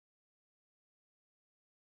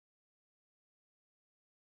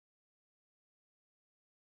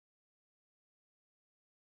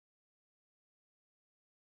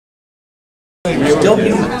Hey, good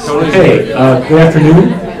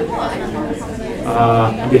afternoon.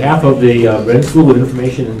 On behalf of the Red School of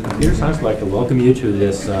Information and Computer Science, I'd like to welcome you to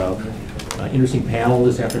this interesting panel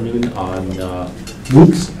this afternoon on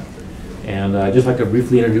MOOCs. And I'd just like to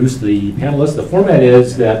briefly introduce the panelists. The format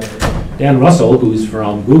is that Dan Russell, who's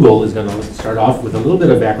from Google, is going to start off with a little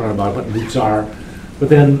bit of background about what MOOCs are. But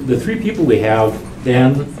then the three people we have,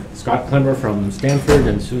 Dan, Scott Klemmer from Stanford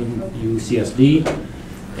and soon UCSD,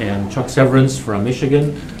 and Chuck Severance from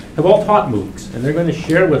Michigan, have all taught MOOCs, and they're going to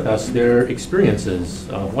share with us their experiences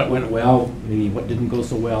of what went well, maybe what didn't go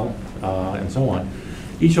so well, and so on.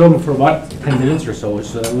 Each of them for about 10 minutes or so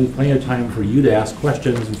there'll be plenty of time for you to ask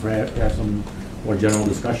questions and for have some more general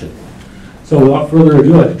discussion. So without further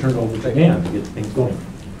ado, I'd like to turn it over to Dan to get things going.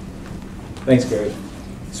 Thanks, Gary.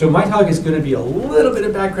 So my talk is going to be a little bit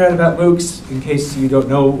of background about MOOCs, in case you don't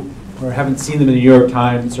know or haven't seen them in the New York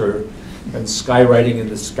Times or and skywriting in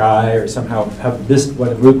the sky or somehow have missed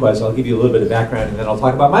what a MOOC was. I'll give you a little bit of background and then I'll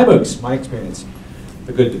talk about my MOOCs, my experience,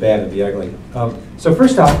 the good, the bad, and the ugly. So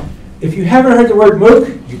first off, if you haven't heard the word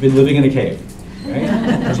MOOC, you've been living in a cave. Right?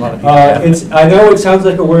 There's a lot of people. I know it sounds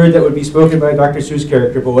like a word that would be spoken by a Dr. Seuss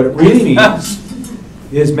character, but what it really means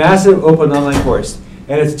is massive open online course.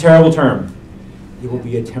 And it's a terrible term. It will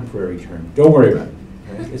be a temporary term. Don't worry about it.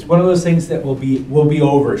 Right? It's one of those things that will be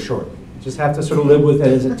over shortly. Just have to sort of live with it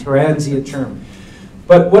as a transient term.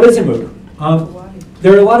 But what is a MOOC?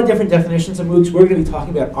 There are a lot of different definitions of MOOCs. We're going to be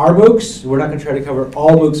talking about our MOOCs. We're not going to try to cover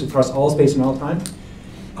all MOOCs across all space and all time.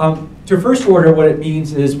 To first order, what it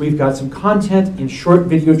means is we've got some content in short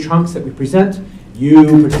video chunks that we present. You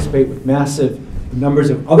participate with massive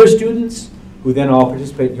numbers of other students who then all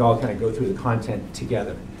participate and you all kind of go through the content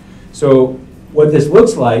together. So what this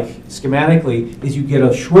looks like schematically is you get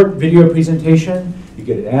a short video presentation. You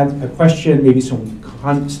get a question, maybe some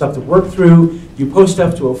stuff to work through. You post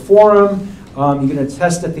stuff to a forum. You get a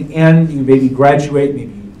test at the end. You maybe graduate,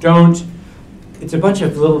 maybe you don't. It's a bunch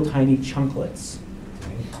of little tiny chunklets,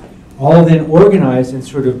 okay? All then organized in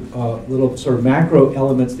sort of little sort of macro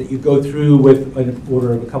elements that you go through with an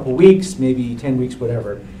order of a couple weeks, maybe 10 weeks,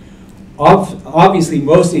 whatever. Obviously,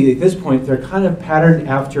 mostly at this point, they're kind of patterned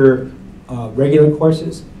after regular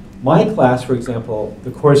courses. My class, for example,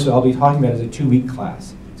 the course I'll be talking about is a 2-week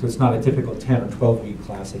class. So it's not a typical 10 or 12-week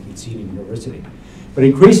class like you'd see in a university. But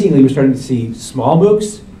increasingly, we're starting to see small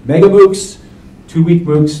MOOCs, mega MOOCs, 2-week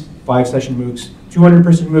MOOCs, 5-session MOOCs,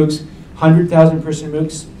 200-person MOOCs, 100,000-person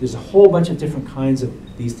MOOCs. There's a whole bunch of different kinds of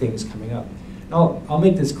these things coming up. I'll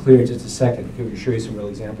make this clear in just a second. I'm going to show you some real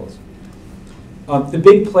examples. The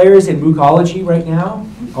big players in MOOCology right now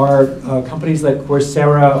are companies like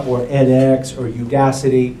Coursera or edX or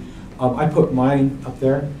Udacity. I put mine up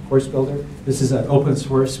there, Course Builder. This is an open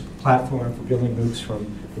source platform for building MOOCs from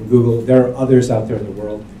Google. There are others out there in the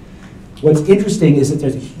world. What's interesting is that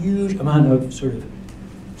there's a huge amount of sort of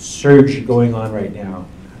surge going on right now.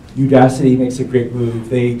 Udacity makes a great move.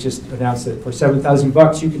 They just announced that for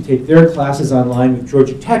 $7,000 you can take their classes online with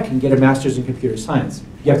Georgia Tech and get a master's in computer science.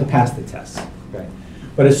 You have to pass the tests. Okay?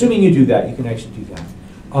 But assuming you do that, you can actually do that.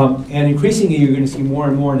 And increasingly, you're going to see more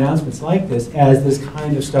and more announcements like this as this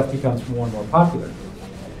kind of stuff becomes more and more popular.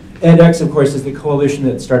 edX, of course, is the coalition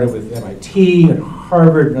that started with MIT and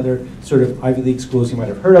Harvard and other sort of Ivy League schools you might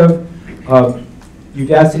have heard of.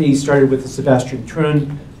 Udacity started with the Sebastian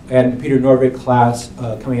Trun and Peter Norvig class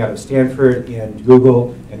coming out of Stanford and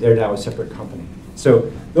Google, and they're now a separate company. So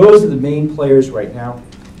those are the main players right now.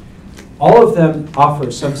 All of them offer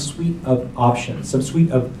some suite of options, some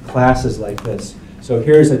suite of classes like this. So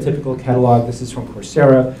here's a typical catalog. This is from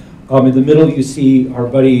Coursera. In the middle, you see our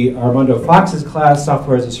buddy Armando Fox's class,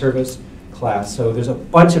 Software as a Service class. So there's a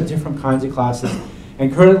bunch of different kinds of classes.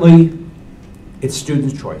 And currently, it's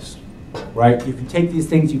student's choice, right? You can take these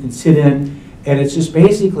things, you can sit in, and it's just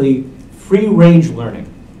basically free-range learning.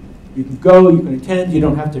 You can go, you can attend, you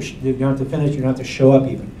don't have to finish, you don't have to show up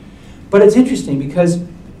even. But it's interesting because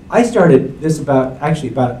I started this about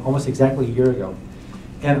almost exactly a year ago.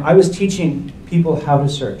 And I was teaching people how to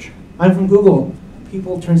search. I'm from Google.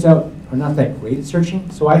 People, turns out, are not that great at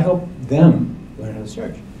searching, so I help them learn how to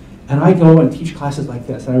search. And I go and teach classes like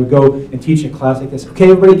this. And I would go and teach a class like this.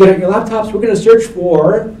 Okay, everybody get out your laptops. We're going to search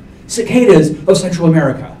for cicadas of Central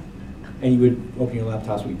America. And you would open your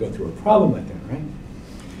laptops, we'd go through a problem like that, right?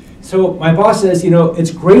 So my boss says, you know,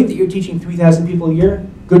 it's great that you're teaching 3,000 people a year.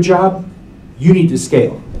 Good job. You need to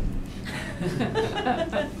scale.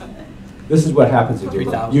 This is what happens if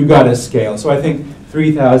you got to scale. So I think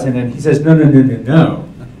 3,000, and he says, no.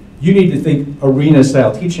 You need to think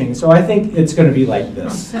arena-style teaching. So I think it's going to be like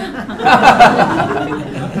this.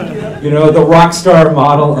 You know, the rock star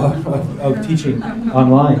model of teaching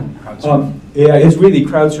online. Yeah, it's really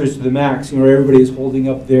crowdsourced to the max. You know, everybody is holding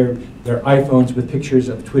up their iPhones with pictures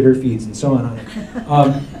of Twitter feeds and so on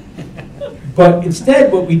it. But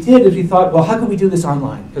instead, what we did is we thought, well, how can we do this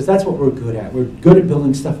online? Because that's what we're good at. We're good at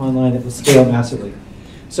building stuff online that will scale massively.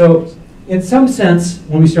 So in some sense,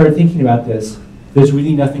 when we started thinking about this, there's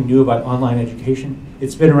really nothing new about online education.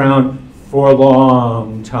 It's been around for a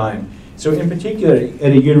long time. So in particular,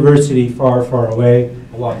 at a university far, far away,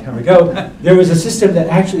 a long time ago, there was a system that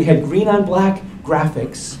actually had green on black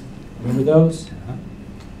graphics. Remember those?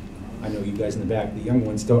 I know you guys in the back, the young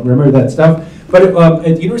ones don't remember that stuff. But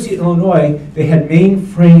at the University of Illinois, they had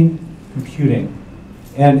mainframe computing.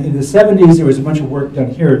 And in the 70s, there was a bunch of work done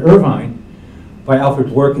here at Irvine by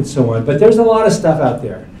Alfred Work and so on. But there's a lot of stuff out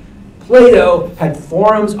there. Plato had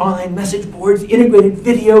forums, online message boards, integrated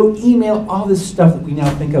video, email, all this stuff that we now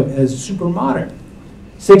think of as super modern.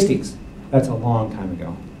 60s. That's a long time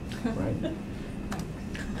ago, right?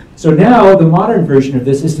 So now the modern version of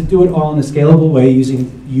this is to do it all in a scalable way using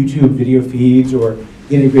YouTube video feeds or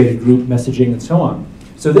integrated group messaging and so on.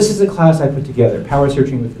 So this is a class I put together, Power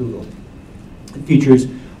Searching with Google. It features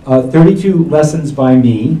 32 lessons by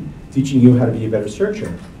me teaching you how to be a better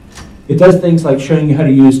searcher. It does things like showing you how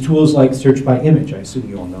to use tools like search by image. I assume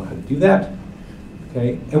you all know how to do that.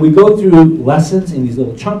 Okay? And we go through lessons in these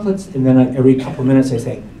little chunklets, and then every couple minutes I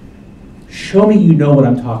say, show me you know what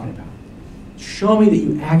I'm talking about. Show me that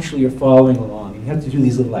you actually are following along. And you have to do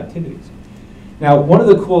these little activities. Now, one of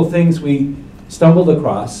the cool things we stumbled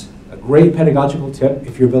across, a great pedagogical tip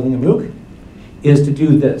if you're building a MOOC, is to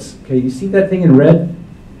do this. Okay, you see that thing in red?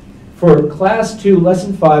 For class 2,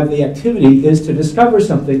 lesson 5, the activity is to discover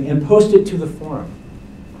something and post it to the forum.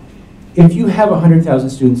 If you have 100,000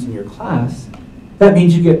 students in your class, that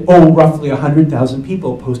means you get, roughly 100,000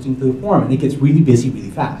 people posting to the forum, and it gets really busy really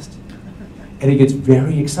fast. And it gets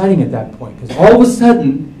very exciting at that point, because all of a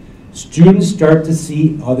sudden, students start to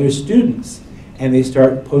see other students, and they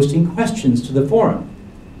start posting questions to the forum.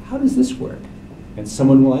 How does this work? And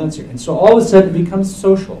someone will answer. And so all of a sudden, it becomes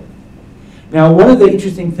social. Now, one of the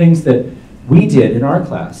interesting things that we did in our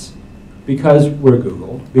class, because we're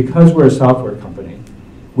Google, because we're a software company,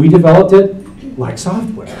 we developed it like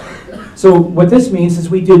software. So what this means is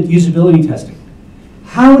we did usability testing.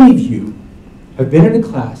 How many of you have been in a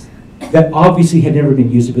class that obviously had never been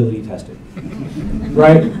usability tested?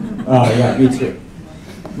 Right? Yeah, me too.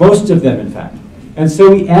 Most of them, in fact. And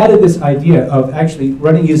so we added this idea of actually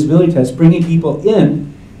running usability tests, bringing people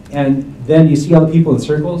in, and then you see all the people in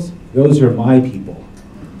circles? Those are my people.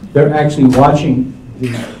 They're actually watching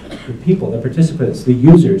the people, the participants, the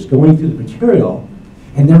users, going through the material,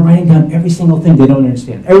 and they're writing down every single thing they don't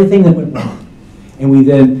understand, everything that went wrong. And we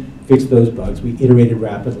then fixed those bugs. We iterated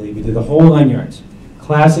rapidly. We did the whole 9 yards.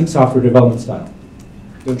 Classic software development style.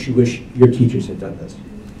 Don't you wish your teachers had done this?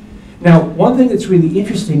 Now, one thing that's really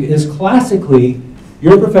interesting is classically,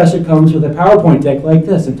 your professor comes with a PowerPoint deck like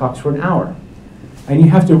this and talks for an hour. And you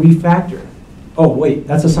have to refactor. Oh, wait,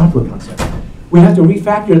 that's a software concept. We have to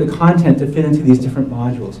refactor the content to fit into these different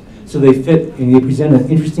modules. So they fit, and they present an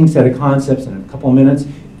interesting set of concepts in a couple of minutes,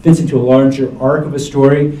 fits into a larger arc of a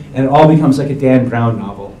story, and it all becomes like a Dan Brown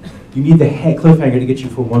novel. You need the cliffhanger to get you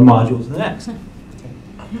from one module to the next. Okay.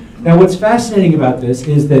 Now, what's fascinating about this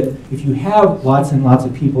is that if you have lots and lots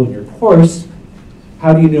of people in your course,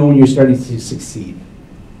 how do you know when you're starting to succeed?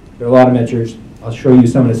 There are a lot of measures. I'll show you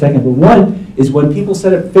some in a second. But one is when people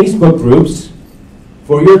set up Facebook groups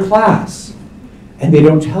for your class, and they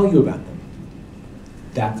don't tell you about them.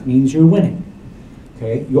 That means you're winning.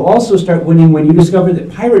 Okay? You also start winning when you discover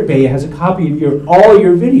that Pirate Bay has a copy of all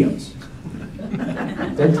your videos.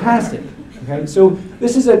 Fantastic. Okay? So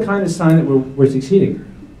this is a kind of sign that we're succeeding.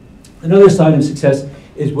 Another sign of success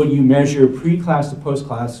is when you measure pre-class to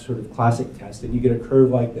post-class, sort of classic test, and you get a curve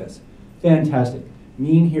like this. Fantastic.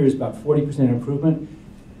 Mean here is about 40% improvement.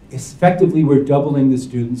 Effectively, we're doubling the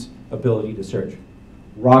student's ability to search.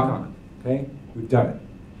 Rock on, okay? We've done it.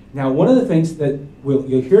 Now, one of the things that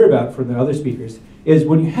you'll hear about from the other speakers is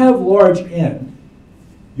when you have large N,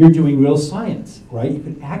 you're doing real science, right? You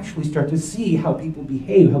can actually start to see how people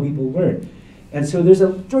behave, how people learn. And so there's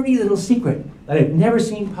a dirty little secret that I've never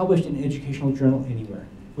seen published in an educational journal anywhere,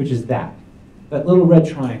 which is that little red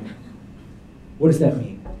triangle. What does that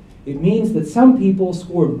mean? It means that some people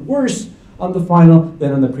scored worse on the final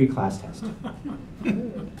than on the pre-class test.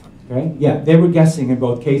 Okay? Yeah, they were guessing in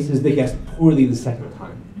both cases. They guessed poorly the second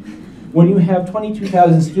time. When you have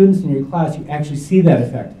 22,000 students in your class, you actually see that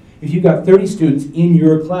effect. If you've got 30 students in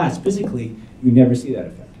your class physically, you never see that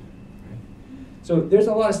effect. Okay? So there's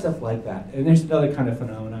a lot of stuff like that. And there's another kind of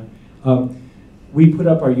phenomenon. We put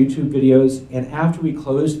up our YouTube videos, and after we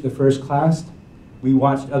closed the first class, We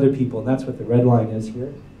watched other people, and that's what the red line is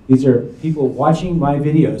here. These are people watching my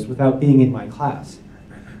videos without being in my class.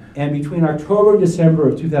 And between October and December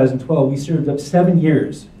of 2012, we served up 7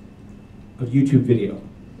 years of YouTube video.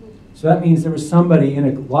 So that means there was somebody in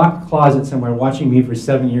a locked closet somewhere watching me for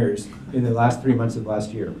 7 years in the last 3 months of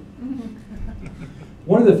last year.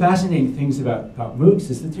 One of the fascinating things about MOOCs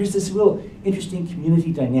is that there's this real interesting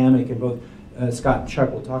community dynamic, and both Scott and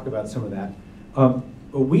Chuck will talk about some of that.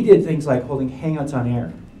 But we did things like holding Hangouts on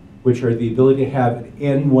Air, which are the ability to have an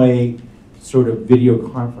N-way sort of video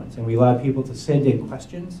conference. And we allowed people to send in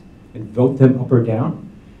questions and vote them up or down.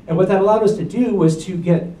 And what that allowed us to do was to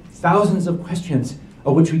get thousands of questions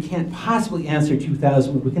of which we can't possibly answer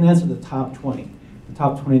 2,000, but we can answer the top 20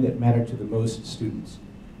 that matter to the most students.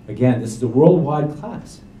 Again, this is a worldwide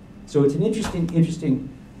class. So it's an interesting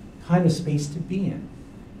kind of space to be in.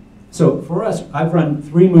 So for us, I've run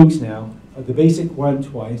 3 MOOCs now, the basic one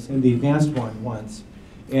twice and the advanced one once.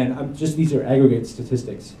 And these are aggregate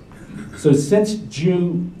statistics. So since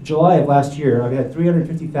July of last year, I've had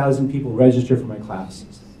 350,000 people register for my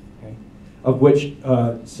classes, okay? Of which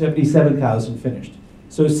 77,000 finished.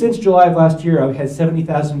 So since July of last year, I've had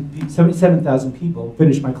 77,000 people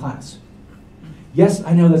finish my class. Yes,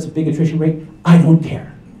 I know that's a big attrition rate. I don't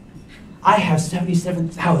care. I have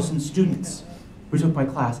 77,000 students who took my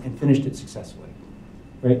class and finished it successfully,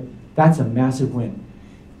 right? That's a massive win.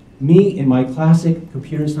 Me, in my classic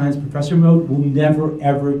computer science professor mode, will never,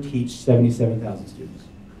 ever teach 77,000 students.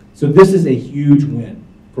 So this is a huge win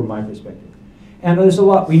from my perspective. And there's a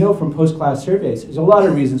lot, we know from post-class surveys, there's a lot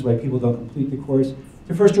of reasons why people don't complete the course.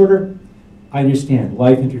 The first order, I understand,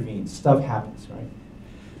 life intervenes, stuff happens, right?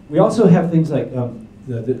 We also have things like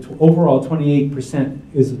the overall 28%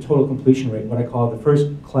 is the total completion rate, what I call the first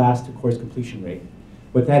class to course completion rate.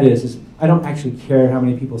 What that is I don't actually care how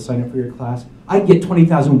many people sign up for your class. I get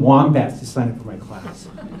 20,000 wombats to sign up for my class.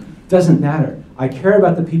 Doesn't matter. I care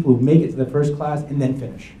about the people who make it to the first class and then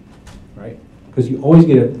finish, right? Because you always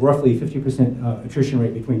get a roughly 50% attrition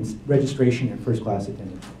rate between registration and first class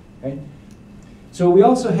attendance, okay? So we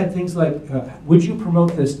also had things like, would you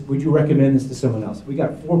promote this, would you recommend this to someone else? We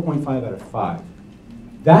got 4.5 out of 5.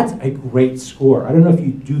 That's a great score. I don't know if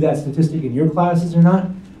you do that statistic in your classes or not.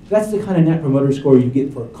 That's the kind of net promoter score you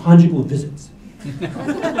get for conjugal visits.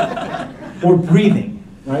 Or breathing,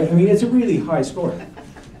 right? I mean, it's a really high score.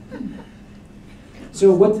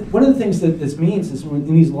 So one of the things that this means is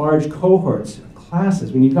in these large cohorts of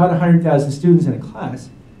classes, when you've got 100,000 students in a class,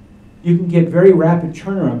 you can get very rapid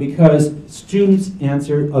turnaround because students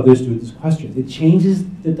answer other students' questions. It changes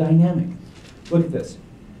the dynamic. Look at this.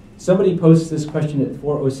 Somebody posts this question at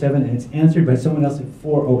 4:07 and it's answered by someone else at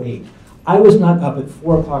 4:08. I was not up at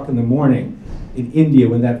 4 o'clock in the morning in India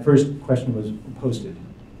when that first question was posted.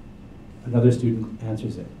 Another student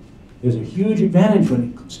answers it. There's a huge advantage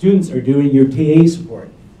when students are doing your TA support,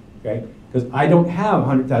 okay? Because I don't have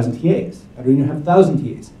 100,000 TAs. I don't even have 1,000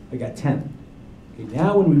 TAs. I got 10. Okay,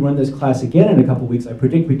 now when we run this class again in a couple weeks, I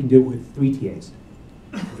predict we can do it with 3 TAs.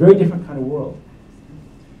 Very different kind of world.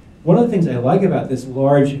 One of the things I like about this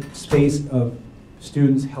large space of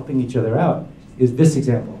students helping each other out is this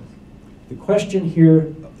example. The question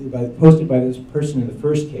here posted by this person in the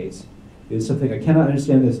first case is something, I cannot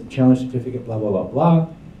understand this challenge certificate, blah, blah, blah, blah.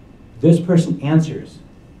 This person answers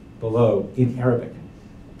below in Arabic.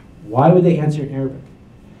 Why would they answer in Arabic?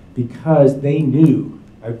 Because they knew,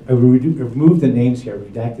 I removed the names here, I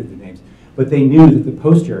redacted the names, but they knew that the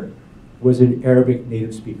poster was an Arabic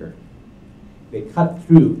native speaker. They cut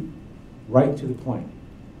through right to the point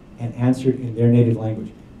and answered in their native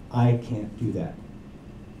language. I can't do that,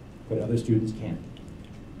 but other students can.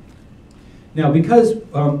 Now, because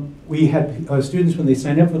we had students, when they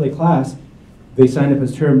signed up for the class, they signed up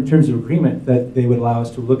as terms of agreement that they would allow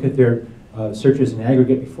us to look at their searches in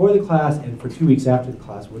aggregate before the class and for 2 weeks after the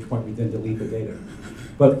class, at which point we then delete the data.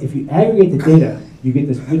 But if you aggregate the data, you get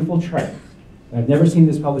this beautiful chart. I've never seen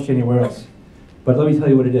this published anywhere else, but let me tell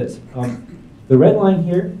you what it is. The red line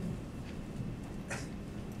here,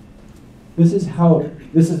 this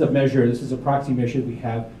is a measure, this is a proxy measure we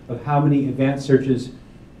have of how many advanced searches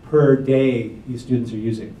per day these students are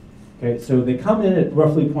using. Okay, so they come in at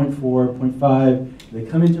roughly 0.4, 0.5, they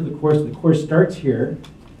come into the course starts here,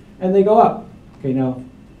 and they go up. Okay, now,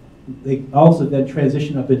 they also then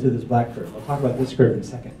transition up into this black curve. I'll talk about this curve in a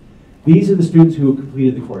second. These are the students who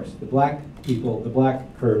completed the course. The black people, the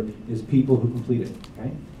black curve is people who completed,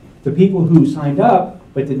 okay? The people who signed up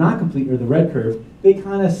but did not complete, or the red curve, they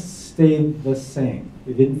kind of stayed the same.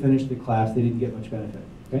 They didn't finish the class, they didn't get much benefit,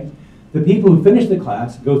 okay? The people who finished the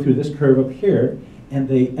class go through this curve up here, and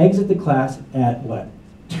they exit the class at what?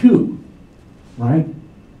 2, right?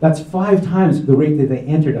 That's 5 times the rate that they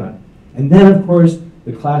entered on. And then, of course,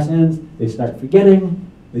 the class ends, they start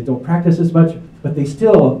forgetting, they don't practice as much, but they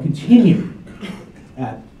still continue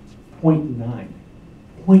at 0.9.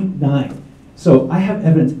 0.9. So I have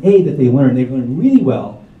evidence, A, that they've learned really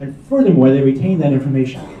well, and furthermore, they retain that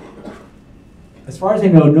information. As far as I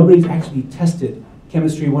know, nobody's actually tested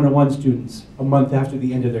Chemistry 101 students a month after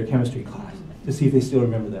the end of their chemistry class to see if they still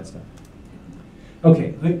remember that stuff.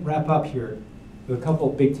 Okay, let me wrap up here with a couple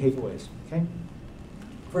of big takeaways, okay?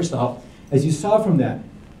 First off, as you saw from that,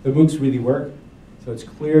 the MOOCs really work. So it's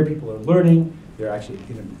clear people are learning, they're actually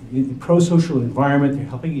in a pro-social environment, they're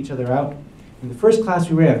helping each other out. In the first class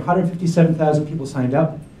we ran, 157,000 people signed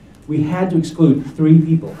up. We had to exclude 3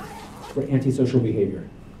 people for antisocial behavior.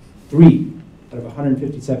 3 out of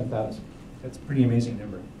 157,000. That's a pretty amazing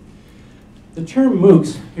number. The term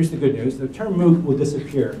MOOCs, here's the good news, the term MOOC will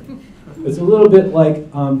disappear. It's a little bit like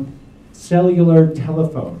cellular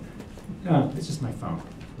telephone. No, it's just my phone,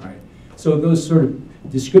 right? So those sort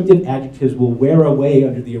of descriptive adjectives will wear away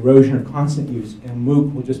under the erosion of constant use, and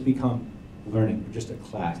MOOC will just become learning, just a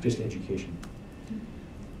class, just education.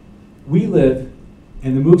 We live,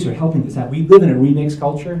 and the MOOCs are helping this out, we live in a remix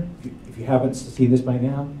culture, if you haven't seen this by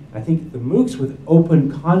now. I think the MOOCs with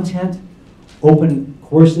open content, open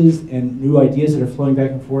courses, and new ideas that are flowing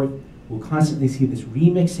back and forth will constantly see this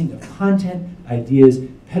remixing of content, ideas,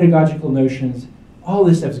 pedagogical notions. All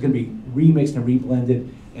this stuff is going to be remixed and reblended,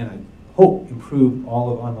 and I hope improve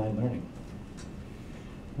all of online learning.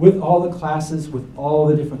 With all the classes, with all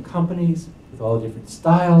the different companies, with all the different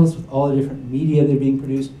styles, with all the different media that are being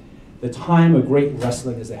produced, the time of great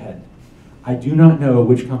wrestling is ahead. I do not know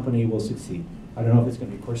which company will succeed. I don't know if it's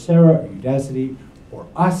going to be Coursera or Udacity or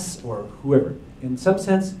us or whoever. In some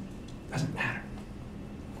sense, it doesn't matter.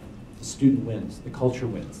 The student wins, the culture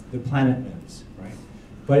wins, the planet wins, right?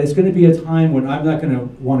 But it's going to be a time when I'm not going to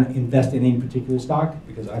want to invest in any particular stock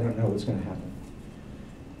because I don't know what's going to happen.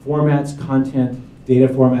 Formats, content, data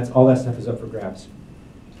formats, all that stuff is up for grabs.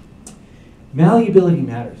 Malleability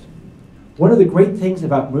matters. One of the great things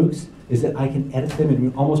about MOOCs is that I can edit them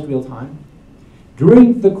in almost real time.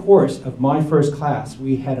 During the course of my first class,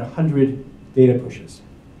 we had 100 data pushes.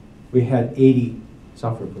 We had 80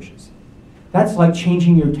 software pushes. That's like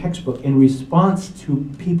changing your textbook in response to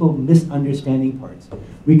people misunderstanding parts.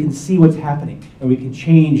 We can see what's happening, and we can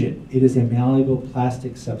change it. It is a malleable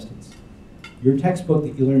plastic substance. Your textbook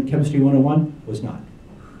that you learned Chemistry 101 was not.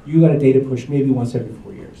 You got a data push maybe once every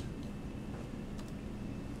 4 years.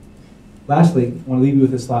 Lastly, I want to leave you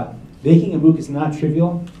with this thought. Making a MOOC is not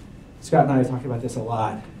trivial. Scott and I have talked about this a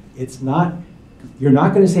lot. It's not, you're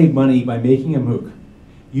not going to save money by making a MOOC.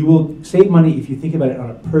 You will save money if you think about it on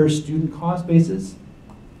a per student cost basis,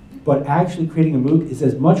 but actually creating a MOOC is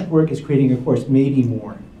as much work as creating a course, maybe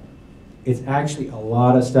more. It's actually a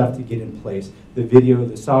lot of stuff to get in place. The video,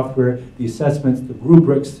 the software, the assessments, the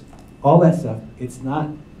rubrics, all that stuff. It's not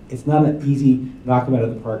an easy knock them out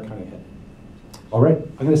of the park kind of hit. All right,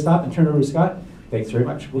 I'm going to stop and turn it over to Scott. Thanks very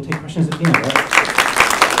much. We'll take questions at the end.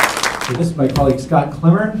 Right? So this is my colleague Scott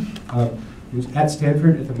Klemmer, who's at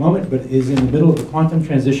Stanford at the moment, but is in the middle of the quantum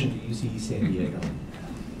transition to UC San Diego.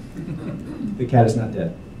 The cat is not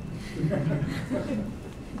dead.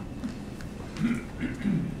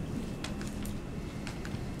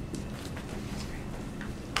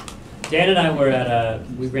 Dan and I were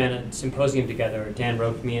we ran a symposium together. Dan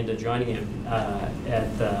roped me into joining him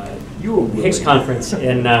at the Higgs conference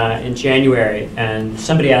in January, and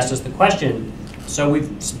somebody asked us the question, so we've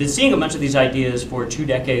been seeing a bunch of these ideas for 2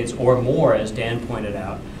 decades or more, as Dan pointed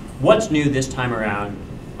out. What's new this time around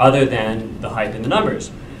other than the hype in the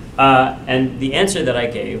numbers? And the answer that I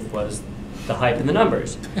gave was the hype in the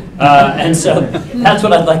numbers. And so that's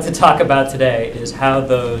what I'd like to talk about today, is how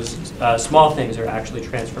those small things are actually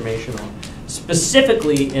transformational,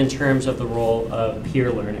 specifically in terms of the role of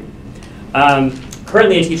peer learning.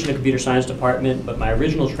 Currently I teach in a computer science department, but my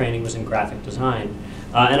original training was in graphic design.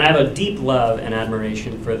 And I have a deep love and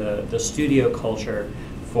admiration for the studio culture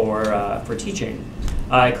for teaching.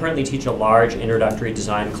 I currently teach a large introductory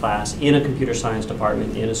design class in a computer science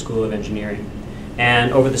department in a school of engineering.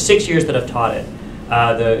 And over the 6 years that I've taught it,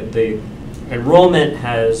 the enrollment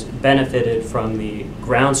has benefited from the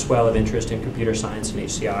groundswell of interest in computer science and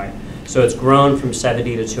HCI. So it's grown from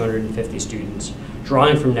 70 to 250 students,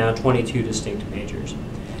 drawing from now 22 distinct majors.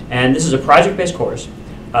 And this is a project-based course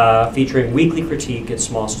featuring weekly critique at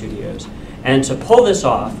small studios. And to pull this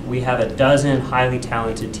off, we have a dozen highly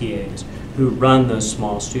talented TAs who run those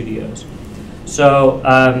small studios. So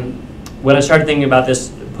when I started thinking about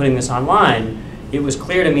this, putting this online, it was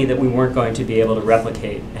clear to me that we weren't going to be able to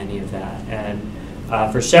replicate any of that. And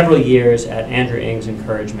For several years, at Andrew Ng's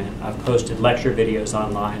encouragement, I've posted lecture videos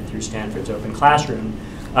online through Stanford's Open Classroom,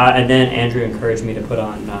 and then Andrew encouraged me to put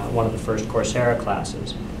on one of the first Coursera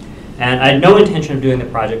classes. And I had no intention of doing the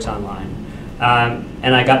projects online.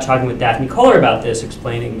 And I got talking with Daphne Kohler about this,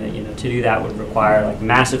 explaining that to do that would require like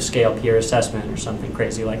massive scale peer assessment or something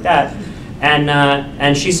crazy like that.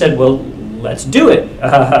 And she said, well, let's do it.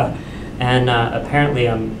 And apparently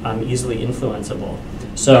I'm easily influenceable.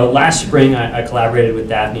 So last spring I collaborated with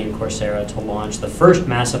Daphne and Coursera to launch the first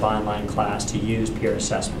massive online class to use peer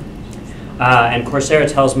assessment. And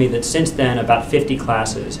Coursera tells me that since then about 50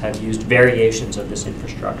 classes have used variations of this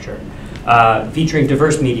infrastructure, featuring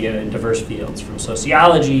diverse media in diverse fields, from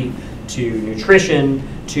sociology to nutrition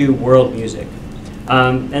to world music.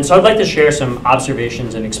 And so I'd like to share some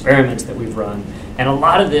observations and experiments that we've run. And a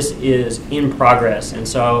lot of this is in progress. And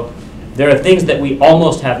so there are things that we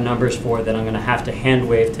almost have numbers for that I'm going to have to hand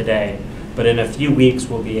wave today. But in a few weeks,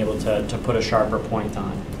 we'll be able to put a sharper point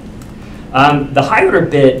on. The high order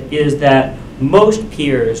bit is that most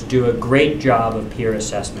peers do a great job of peer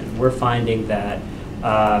assessment. We're finding that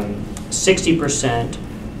 60%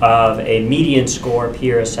 of a median score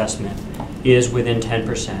peer assessment is within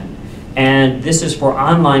 10%. And this is for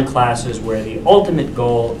online classes where the ultimate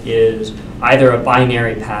goal is either a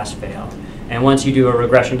binary pass-fail. And once you do a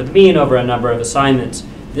regression to the mean over a number of assignments,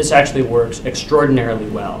 this actually works extraordinarily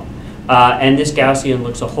well. And this Gaussian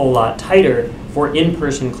looks a whole lot tighter for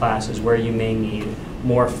in-person classes where you may need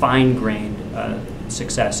more fine-grained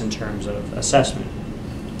success in terms of assessment.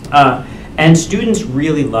 And students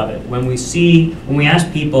really love it. When we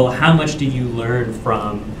ask people, how much did you learn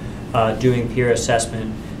from doing peer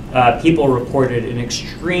assessment, people reported an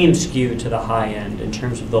extreme skew to the high end in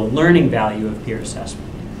terms of the learning value of peer assessment.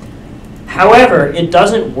 However, it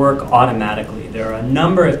doesn't work automatically. There are a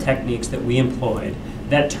number of techniques that we employed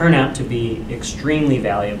that turn out to be extremely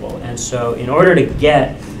valuable. And so in order to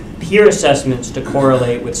get peer assessments to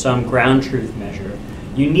correlate with some ground truth measure,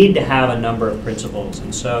 you need to have a number of principles.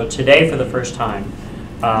 And so today, for the first time,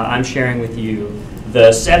 I'm sharing with you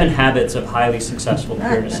the 7 habits of highly successful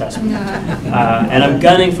peer assessment. And I'm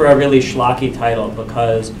gunning for a really schlocky title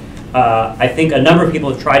because I think a number of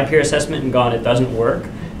people have tried peer assessment and gone, it doesn't work.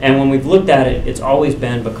 And when we've looked at it, it's always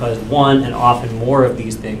been because one and often more of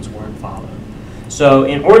these things weren't followed. So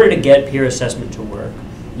in order to get peer assessment to work,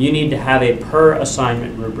 you need to have a per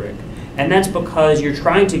assignment rubric. And that's because you're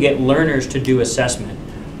trying to get learners to do assessment,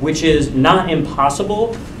 which is not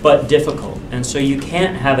impossible, but difficult. And so you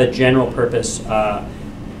can't have a general purpose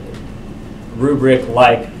rubric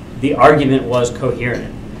like the argument was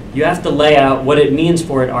coherent. You have to lay out what it means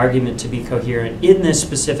for an argument to be coherent in this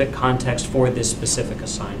specific context for this specific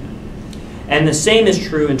assignment. And the same is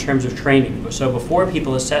true in terms of training. So before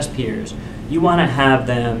people assess peers, you want to have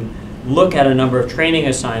them look at a number of training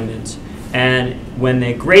assignments, and when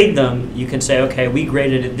they grade them, you can say, okay, we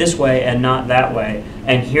graded it this way and not that way,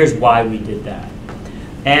 and here's why we did that.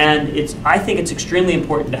 And I think it's extremely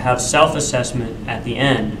important to have self-assessment at the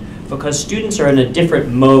end, because students are in a different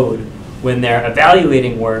mode when they're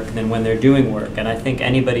evaluating work than when they're doing work. And I think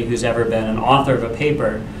anybody who's ever been an author of a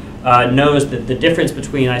paper knows that the difference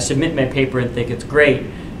between I submit my paper and think it's great,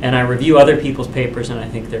 and I review other people's papers and I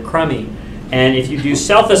think they're crummy. And if you do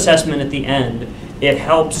self-assessment at the end, it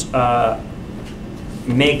helps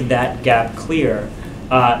make that gap clear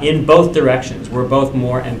in both directions. We're both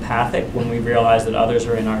more empathic when we realize that others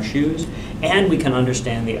are in our shoes, and we can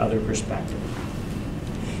understand the other perspective.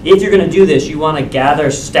 If you're going to do this, you want to gather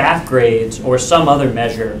staff grades or some other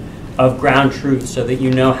measure of ground truth so that you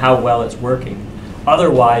know how well it's working.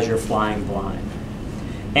 Otherwise, you're flying blind.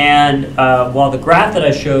 And while the graph that I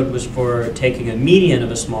showed was for taking a median of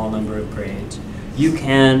a small number of grades, you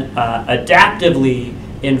can adaptively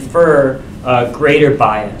infer greater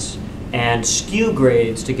bias and skew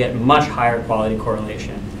grades to get much higher quality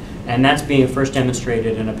correlation. And that's being first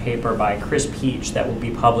demonstrated in a paper by Chris Peach that will be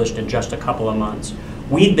published in just a couple of months.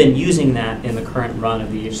 We've been using that in the current run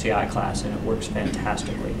of the HCI class, and it works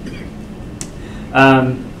fantastically.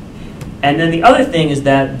 And then the other thing is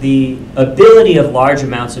that the ability of large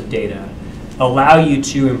amounts of data allow you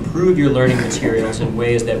to improve your learning materials in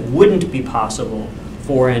ways that wouldn't be possible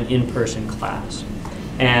for an in-person class.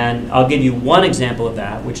 And I'll give you one example of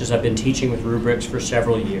that, which is I've been teaching with rubrics for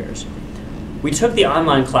several years. We took the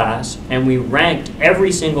online class and we ranked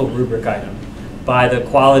every single rubric item by the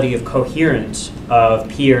quality of coherence of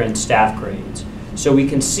peer and staff grades. So we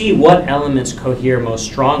can see what elements cohere most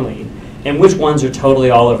strongly and which ones are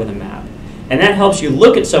totally all over the map. And that helps you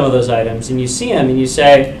look at some of those items and you see them and you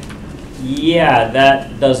say, yeah,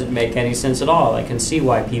 that doesn't make any sense at all. I can see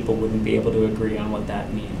why people wouldn't be able to agree on what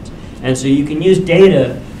that means. And so you can use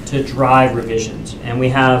data to drive revisions. And we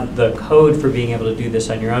have the code for being able to do this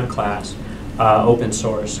on your own class, open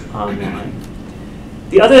source online.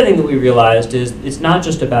 The other thing that we realized is it's not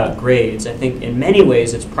just about grades. I think in many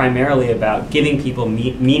ways it's primarily about giving people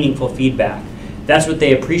meaningful feedback. That's what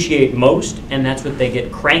they appreciate most, and that's what they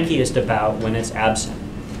get crankiest about when it's absent.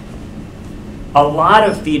 A lot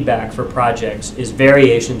of feedback for projects is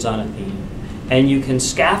variations on a theme, and you can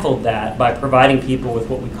scaffold that by providing people with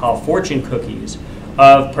what we call fortune cookies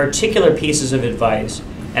of particular pieces of advice.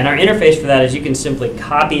 And our interface for that is you can simply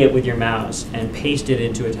copy it with your mouse and paste it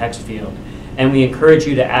into a text field. And we encourage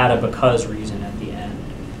you to add a because reason at the end.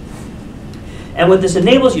 And what this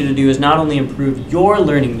enables you to do is not only improve your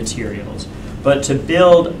learning materials, but to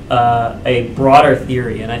build a broader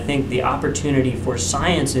theory. And I think the opportunity for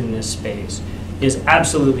science in this space is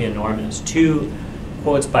absolutely enormous. Two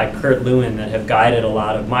quotes by Kurt Lewin that have guided a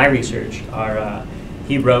lot of my research are,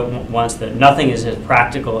 he wrote once that nothing is as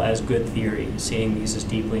practical as good theory, seeing these as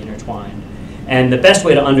deeply intertwined. And the best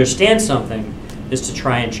way to understand something is to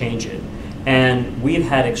try and change it. And we've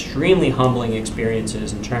had extremely humbling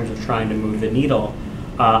experiences in terms of trying to move the needle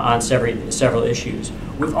on several issues.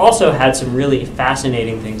 We've also had some really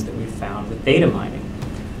fascinating things that we've found with data mining.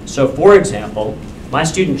 So for example, my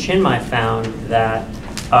student Chinmay found that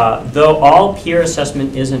though all peer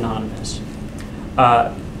assessment is anonymous,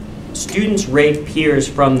 students rate peers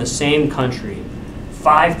from the same country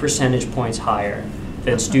 5 percentage points higher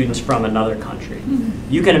than students from another country.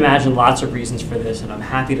 You can imagine lots of reasons for this, and I'm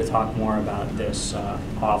happy to talk more about this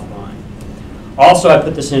offline. Also, I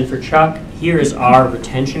put this in for Chuck. Here is our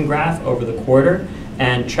retention graph over the quarter,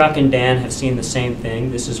 and Chuck and Dan have seen the same thing.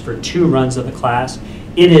 This is for 2 runs of the class.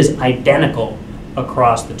 It is identical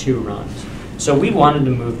across the 2 runs. So we wanted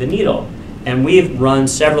to move the needle, and we've run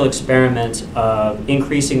several experiments of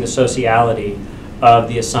increasing the sociality of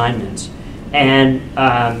the assignments. And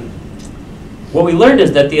what we learned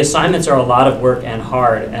is that the assignments are a lot of work and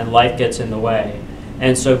hard, and life gets in the way.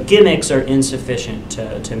 And so gimmicks are insufficient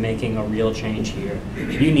to making a real change here.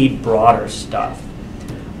 You need broader stuff.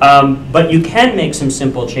 But you can make some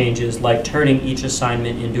simple changes, like turning each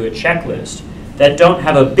assignment into a checklist that don't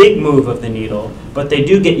have a big move of the needle, but they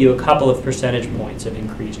do get you a couple of percentage points of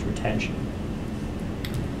increased retention.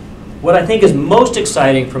 What I think is most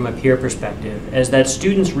exciting from a peer perspective is that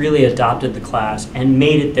students really adopted the class and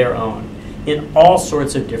made it their own in all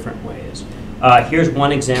sorts of different ways. Here's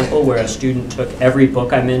one example where a student took every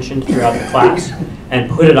book I mentioned throughout the class and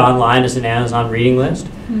put it online as an Amazon reading list.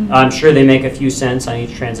 I'm sure they make a few cents on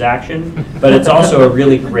each transaction, but it's also a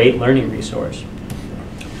really great learning resource.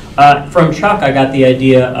 From Chuck, I got the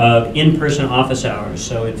idea of in-person office hours.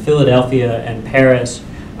 So in Philadelphia and Paris,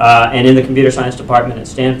 and in the computer science department at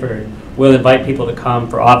Stanford, we'll invite people to come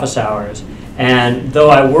for office hours. And though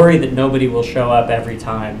I worry that nobody will show up every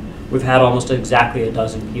time, we've had almost exactly a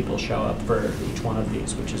dozen people show up for each one of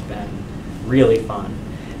these, which has been really fun.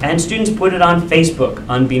 And students put it on Facebook,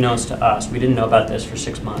 unbeknownst to us. We didn't know about this for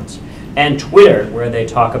 6 months. And Twitter, where they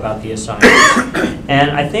talk about the assignments.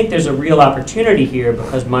 And I think there's a real opportunity here,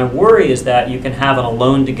 because my worry is that you can have an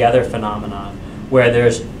alone together phenomenon where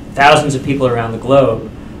there's thousands of people around the globe,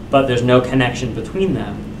 but there's no connection between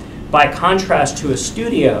them. By contrast to a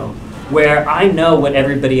studio, where I know what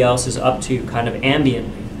everybody else is up to kind of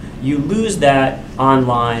ambiently. You lose that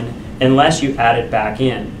online unless you add it back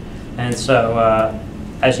in. And so,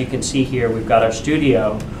 as you can see here, we've got our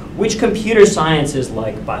studio, which computer science is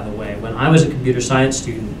like, by the way. When I was a computer science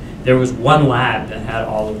student, there was one lab that had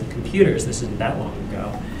all of the computers. This isn't that long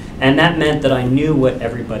ago. And that meant that I knew what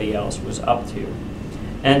everybody else was up to.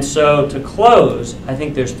 And so to close, I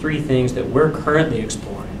think there's 3 things that we're currently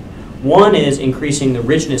exploring. One is increasing the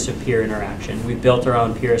richness of peer interaction. We've built our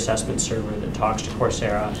own peer assessment server that talks to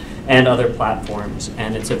Coursera and other platforms,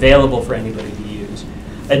 and it's available for anybody to use.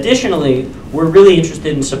 Additionally, we're really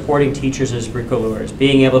interested in supporting teachers as bricoleurs,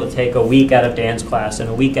 being able to take a week out of Dan's class and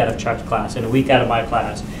a week out of Chuck's class and a week out of my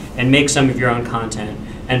class and make some of your own content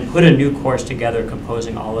and put a new course together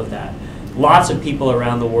composing all of that. Lots of people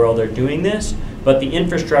around the world are doing this, but the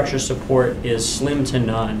infrastructure support is slim to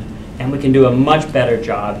none, and we can do a much better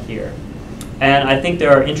job here. And I think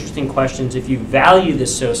there are interesting questions if you value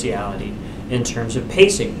this sociality in terms of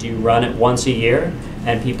pacing. Do you run it once a year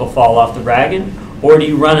and people fall off the wagon? Or do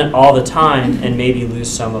you run it all the time and maybe lose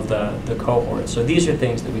some of the cohort? So these are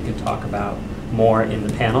things that we can talk about more in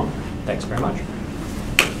the panel. Thanks very much.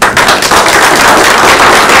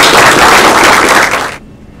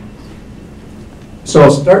 So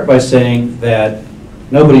I'll start by saying that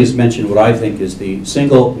nobody has mentioned what I think is the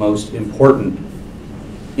single most important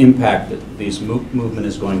impact that this MOOC movement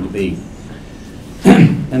is going to be.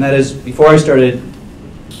 And that is, before I started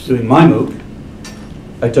doing my MOOC,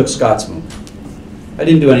 I took Scott's MOOC. I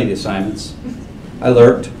didn't do any of the assignments. I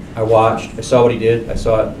lurked, I watched, I saw what he did. I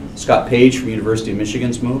saw Scott Page from University of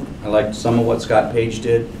Michigan's MOOC. I liked some of what Scott Page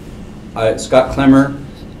did. Scott Klemmer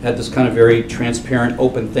had this kind of very transparent,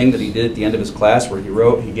 open thing that he did at the end of his class where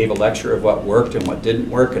he gave a lecture of what worked and what didn't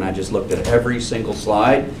work, and I just looked at every single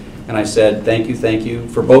slide, and I said, thank you,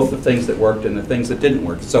 for both the things that worked and the things that didn't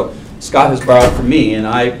work. So Scott has borrowed from me,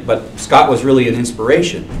 but Scott was really an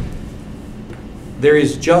inspiration. There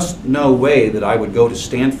is just no way that I would go to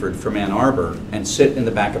Stanford from Ann Arbor and sit in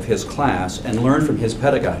the back of his class and learn from his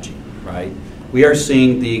pedagogy, right? We are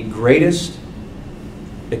seeing the greatest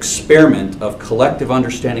experiment of collective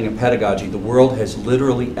understanding of pedagogy the world has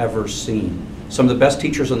literally ever seen. Some of the best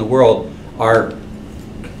teachers in the world are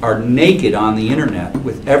naked on the internet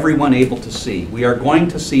with everyone able to see. We are going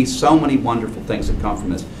to see so many wonderful things that come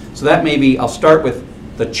from this. So that maybe, I'll start with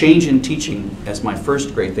the change in teaching as my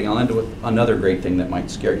first great thing. I'll end with another great thing that might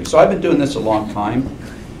scare you. So I've been doing this a long time.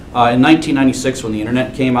 In 1996, when the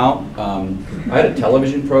internet came out, I had a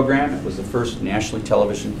television program. It was the first nationally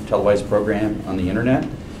televised program on the internet.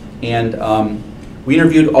 And we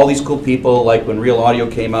interviewed all these cool people, like when Real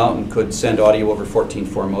Audio came out and could send audio over 14.4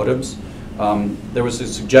 modems. There was a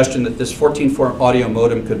suggestion that this 14.4 audio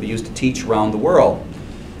modem could be used to teach around the world.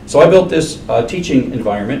 So I built this teaching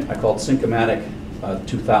environment I called Syncomatic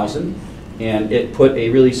 2000. And it put a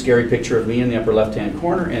really scary picture of me in the upper left-hand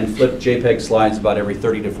corner and flipped JPEG slides about every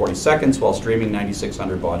 30 to 40 seconds while streaming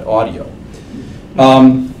 9600 baud audio.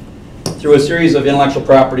 Through a series of intellectual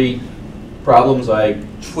property problems, I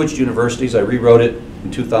switched universities. I rewrote it in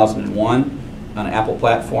 2001 on an Apple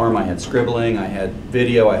platform. I had scribbling, I had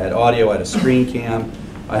video, I had audio, I had a screen cam.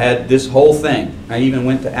 I had this whole thing. I even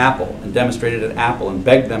went to Apple and demonstrated at Apple and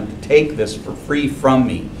begged them to take this for free from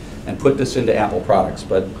me and put this into Apple products.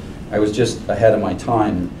 But I was just ahead of my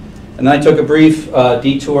time. And then I took a brief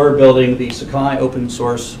detour building the Sakai open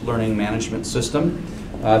source learning management system,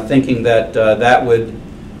 thinking that that would,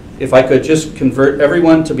 if I could just convert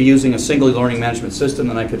everyone to be using a single learning management system,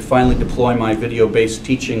 then I could finally deploy my video-based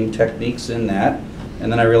teaching techniques in that. And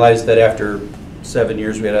then I realized that after 7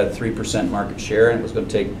 years we had a 3% market share, and it was going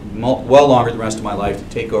to take well longer than the rest of my life to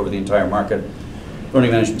take over the entire market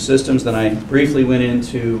learning management systems. Then I briefly went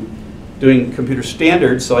into doing computer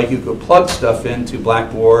standards, so I could go plug stuff into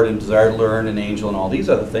Blackboard and Desire to Learn and Angel and all these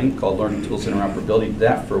other things called Learning Tools Interoperability. Did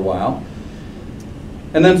that for a while.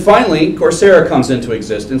 And then finally, Coursera comes into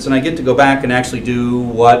existence, and I get to go back and actually do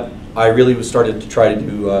what I really was started to try to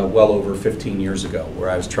do well over 15 years ago,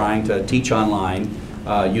 where I was trying to teach online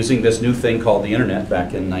using this new thing called the internet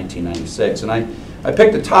back in 1996. And I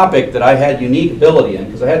picked a topic that I had unique ability in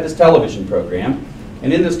because I had this television program.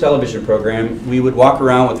 And in this television program, we would walk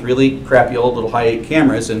around with really crappy old little high-8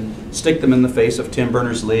 cameras and stick them in the face of Tim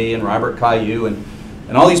Berners-Lee and Robert Caillou and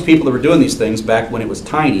all these people that were doing these things back when it was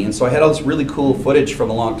tiny. And so I had all this really cool footage from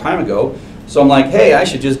a long time ago. So I'm like, hey, I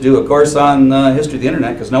should just do a course on history of the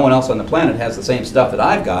internet because no one else on the planet has the same stuff that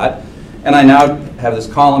I've got. And I now have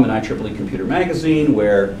this column in IEEE Computer Magazine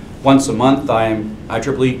where once a month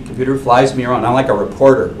IEEE Computer flies me around. I'm like a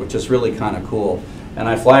reporter, which is really kind of cool. And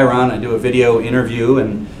I fly around, I do a video interview,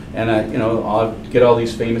 and I'll get all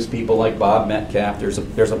these famous people like Bob Metcalf.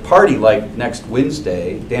 There's a party like next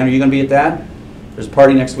Wednesday. Dan, are you going to be at that? There's a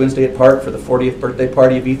party next Wednesday at Park for the 40th birthday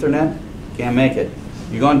party of Ethernet. Can't make it.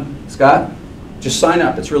 You going, Scott? Just sign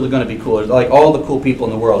up. It's really going to be cool. There's like all the cool people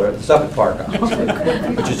in the world are at the Suffolk Park, obviously,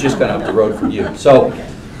 which is just kind of up the road from you. So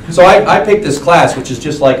I picked this class, which is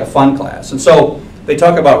just like a fun class. And so they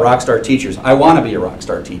talk about rock star teachers. I want to be a rock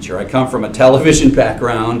star teacher. I come from a television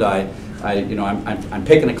background. I'm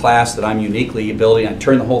picking a class that I'm uniquely able to. I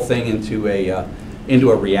turn the whole thing into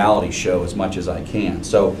a reality show as much as I can.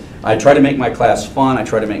 So I try to make my class fun. I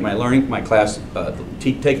try to make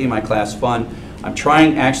taking my class fun. I'm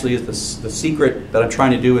trying actually, the secret that I'm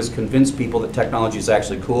trying to do is convince people that technology is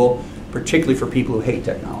actually cool, particularly for people who hate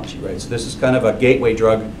technology, right? So this is kind of a gateway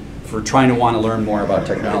drug for trying to want to learn more about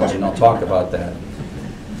technology, and I'll talk about that.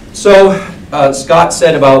 So Scott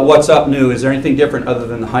said about what's up new, is there anything different other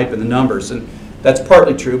than the hype and the numbers? And that's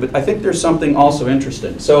partly true, but I think there's something also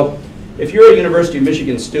interesting. So if you're a University of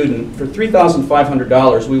Michigan student, for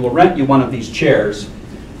 $3,500, we will rent you one of these chairs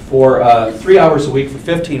for 3 hours a week for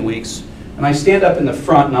 15 weeks. And I stand up in the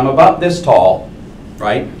front, and I'm about this tall,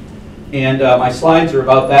 right? And my slides are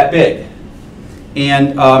about that big.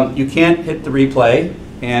 And you can't hit the replay.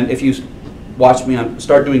 And if you watch me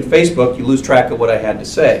start doing Facebook, you lose track of what I had to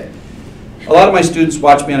say. A lot of my students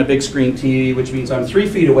watch me on a big screen TV, which means I'm 3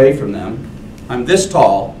 feet away from them. I'm this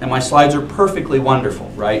tall, and my slides are perfectly wonderful,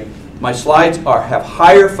 right? My slides have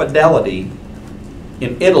higher fidelity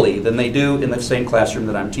in Italy than they do in the same classroom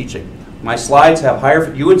that I'm teaching. My slides have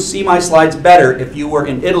higher, you would see my slides better if you were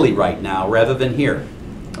in Italy right now rather than here,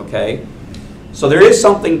 okay? So there is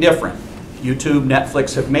something different. YouTube,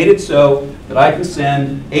 Netflix have made it so that I can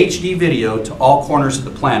send HD video to all corners of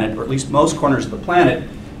the planet, or at least most corners of the planet.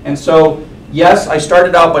 And so, yes, I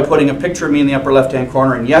started out by putting a picture of me in the upper left-hand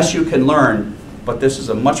corner, and yes, you can learn, but this is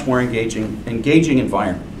a much more engaging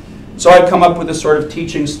environment. So I've come up with this sort of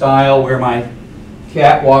teaching style where my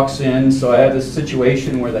cat walks in. So I had this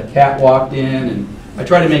situation where the cat walked in, and I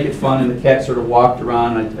tried to make it fun, and the cat sort of walked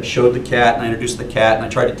around, and I showed the cat, and I introduced the cat, and I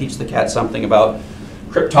tried to teach the cat something about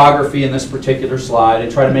cryptography in this particular slide. I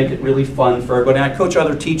try to make it really fun for everybody. And I coach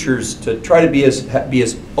other teachers to try to be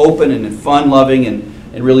as open and fun-loving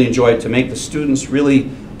and really enjoy it, to make the students really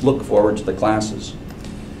look forward to the classes.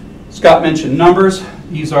 Scott mentioned numbers.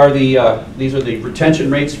 These are the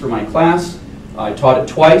retention rates for my class. I taught it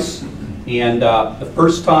twice, and the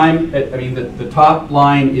first time, the top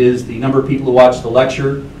line is the number of people who watched the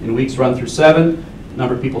lecture in weeks 1 through 7. The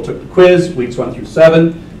number of people took the quiz, weeks 1 through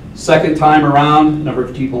 7. Second time around, number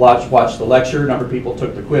of people watched the lecture, number of people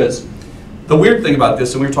took the quiz. The weird thing about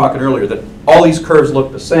this, and we were talking earlier, that all these curves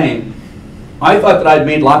look the same. I thought that I'd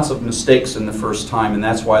made lots of mistakes in the first time, and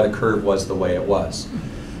that's why the curve was the way it was.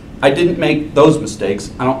 I didn't make those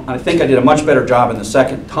mistakes. I think I did a much better job in the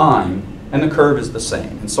second time, and the curve is the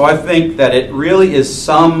same. And so I think that it really is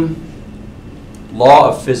some law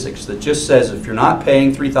of physics that just says if you're not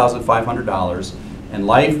paying $3,500 and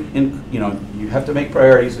life, you have to make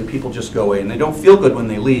priorities, and people just go away, and they don't feel good when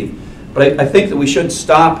they leave. But I think that we should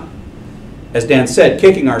stop, as Dan said,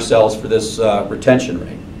 kicking ourselves for this retention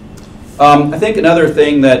rate. I think another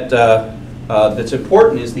thing that that's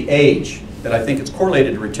important is the age, that I think it's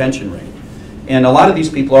correlated to retention rate. And a lot of these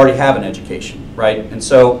people already have an education, right? And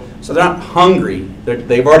so they're not hungry.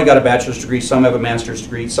 They've already got a bachelor's degree, some have a master's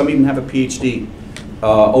degree, some even have a PhD.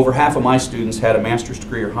 Over half of my students had a master's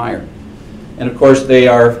degree or higher. And of course, they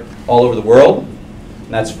are all over the world,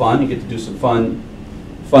 and that's fun. You get to do some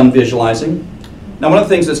fun visualizing. Now, one of the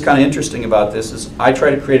things that's kind of interesting about this is I try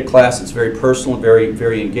to create a class that's very personal and very,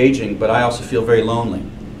 very engaging, but I also feel very lonely.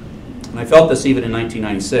 And I felt this even in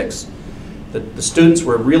 1996. The students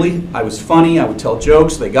were really, I was funny, I would tell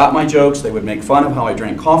jokes, they got my jokes, they would make fun of how I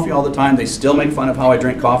drank coffee all the time, they still make fun of how I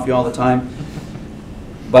drink coffee all the time,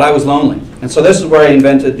 but I was lonely. And so this is where I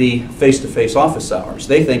invented the face-to-face office hours.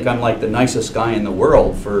 They think I'm like the nicest guy in the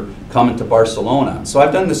world for coming to Barcelona. So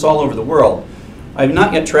I've done this all over the world. I've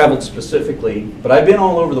not yet traveled specifically, but I've been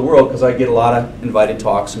all over the world because I get a lot of invited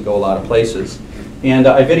talks and go a lot of places. And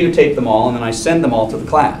I videotape them all, and then I send them all to the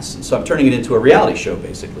class. And so I'm turning it into a reality show,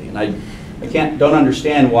 basically. And I don't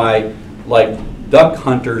understand why, like, duck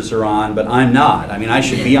hunters are on, but I'm not. I mean, I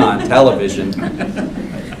should be on television.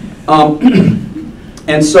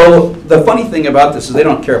 And so the funny thing about this is they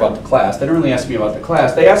don't care about the class. They don't really ask me about the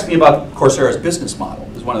class. They ask me about Coursera's business model,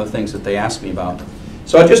 is one of the things that they ask me about.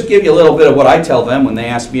 So I'll just give you a little bit of what I tell them when they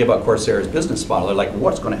ask me about Coursera's business model. They're like,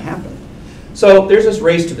 what's going to happen? So there's this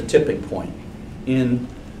race to the tipping point. In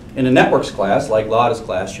a networks class, like Lada's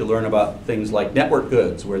class, you'll learn about things like network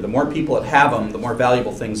goods, where the more people that have them, the more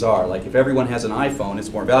valuable things are. Like if everyone has an iPhone, it's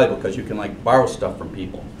more valuable because you can like borrow stuff from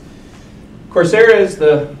people. Coursera is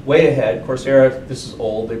the way ahead. Coursera, this is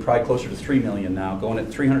old, they're probably closer to 3 million now, going at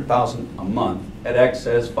 300,000 a month. edX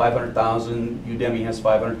has 500,000, Udemy has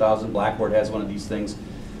 500,000, Blackboard has one of these things.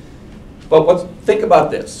 But think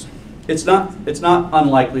about this. It's not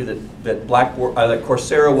unlikely that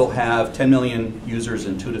Coursera will have 10 million users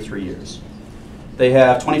in 2 to 3 years. They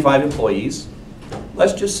have 25 employees.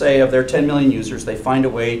 Let's just say of their 10 million users, they find a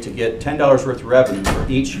way to get $10 worth of revenue for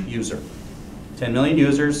each user. 10 million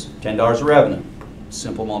users, $10 of revenue.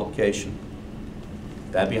 Simple multiplication.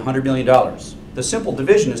 That'd be $100 million. The simple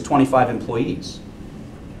division is 25 employees.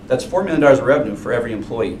 That's $4 million of revenue for every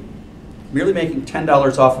employee. Merely making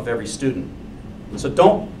 $10 off of every student. So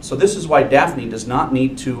this is why Daphne does not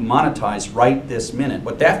need to monetize right this minute.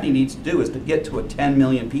 What Daphne needs to do is to get to 10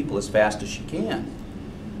 million people as fast as she can,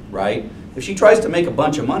 right? If she tries to make a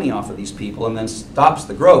bunch of money off of these people and then stops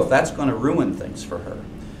the growth, that's going to ruin things for her.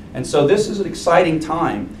 And so this is an exciting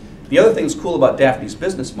time. The other thing that's cool about Daphne's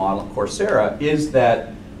business model at Coursera is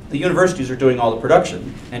that the universities are doing all the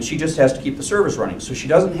production, and she just has to keep the servers running. So she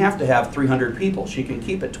doesn't have to have 300 people. She can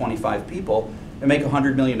keep it 25 people and make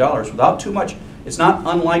 $100 million without too much. It's not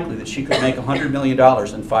unlikely that she could make $100 million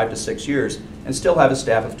in 5 to 6 years and still have a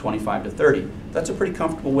staff of 25 to 30. That's a pretty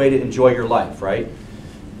comfortable way to enjoy your life, right?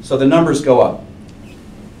 So the numbers go up.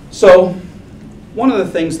 So one of the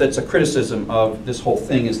things that's a criticism of this whole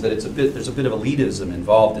thing is that there's a bit of elitism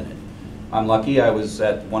involved in it. I'm lucky. I was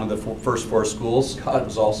at one of the first 4 schools. Scott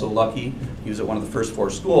was also lucky. He was at one of the first 4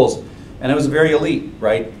 schools. And it was very elite,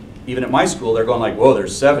 right? Even at my school, they're going like, whoa,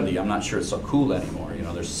 there's 70. I'm not sure it's so cool anymore. You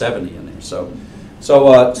know, there's 70 in there. So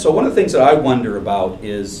one of the things that I wonder about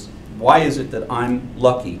is, why is it that I'm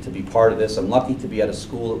lucky to be part of this? I'm lucky to be at a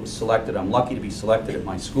school that was selected. I'm lucky to be selected at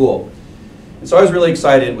my school. And so I was really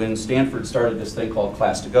excited when Stanford started this thing called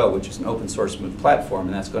Class2Go, which is an open source MOOC platform,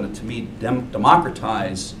 and that's going to me,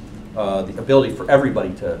 democratize the ability for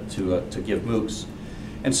everybody to give MOOCs.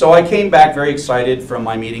 And so I came back very excited from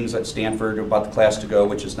my meetings at Stanford about the Class2Go,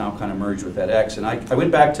 which is now kind of merged with edX. And I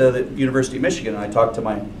went back to the University of Michigan, and I talked to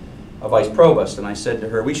my vice provost, and I said to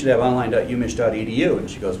her, we should have online.umich.edu. And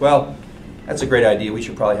she goes, well, that's a great idea. We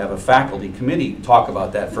should probably have a faculty committee talk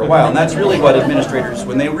about that for a while. And that's really what administrators,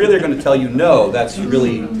 when they really are going to tell you no, that's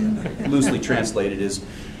really loosely translated is,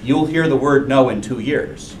 you'll hear the word no in 2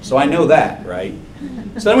 years. So I know that, right?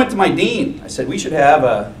 So then I went to my dean. I said, we should have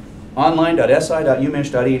a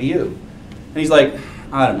online.si.umich.edu. And he's like,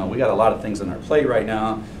 I don't know, we got a lot of things on our plate right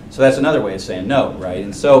now. So that's another way of saying no, right?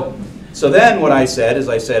 And so then what I said is,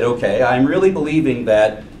 I said, okay, I'm really believing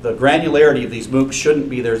that the granularity of these MOOCs shouldn't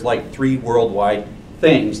be there's like 3 worldwide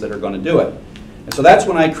things that are going to do it. And so that's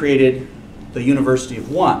when I created the University of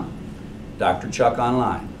One, Dr. Chuck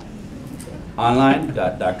Online.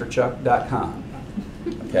 Online.drchuck.com.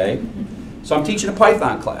 Okay? So I'm teaching a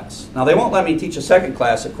Python class. Now they won't let me teach a second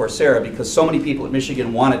class at Coursera because so many people at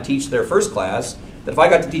Michigan want to teach their first class that if I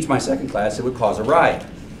got to teach my second class, it would cause a riot.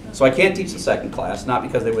 So I can't teach the second class, not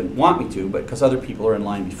because they wouldn't want me to, but because other people are in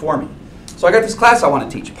line before me. So I got this class I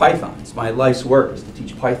want to teach, Python. It's my life's work, is to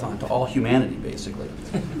teach Python to all humanity, basically.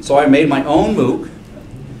 So I made my own MOOC,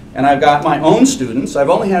 and I've got my own students. I've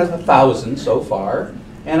only had 1,000 so far,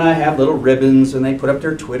 and I have little ribbons, and they put up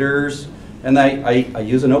their Twitters, and I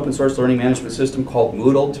use an open source learning management system called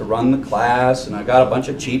Moodle to run the class, and I've got a bunch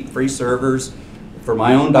of cheap free servers for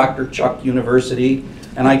my own Dr. Chuck University.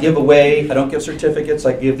 And I give away, I don't give certificates,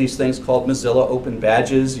 I give these things called Mozilla Open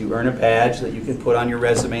Badges. You earn a badge that you can put on your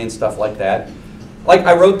resume and stuff like that. Like,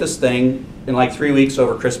 I wrote this thing in like 3 weeks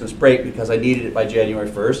over Christmas break because I needed it by January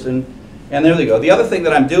 1st, and there we go. The other thing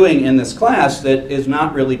that I'm doing in this class that is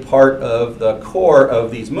not really part of the core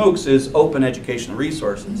of these MOOCs is open educational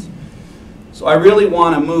resources. So I really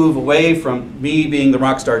want to move away from me being the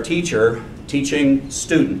rockstar teacher teaching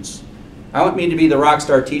students. I want me to be the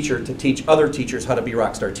rockstar teacher to teach other teachers how to be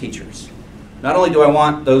rockstar teachers. Not only do I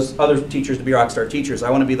want those other teachers to be rockstar teachers, I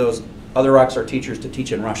want to be those other rockstar teachers to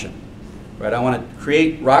teach in Russian. Right? I want to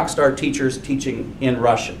create rockstar teachers teaching in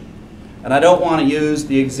Russian. And I don't want to use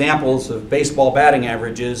the examples of baseball batting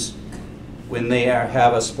averages when they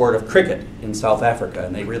have a sport of cricket in South Africa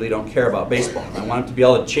and they really don't care about baseball. I want them to be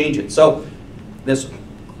able to change it. So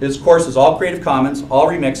this course is all Creative Commons, all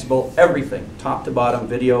remixable, everything, top to bottom,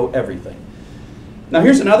 video, everything. Now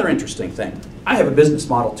here's another interesting thing. I have a business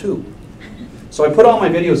model too. So I put all my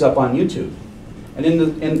videos up on YouTube.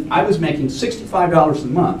 And I was making $65 a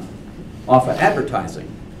month off of advertising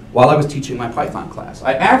while I was teaching my Python class.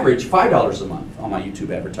 I averaged $5 a month on my YouTube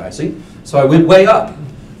advertising, so I went way up.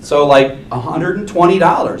 So like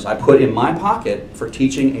 $120 I put in my pocket for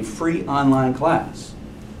teaching a free online class,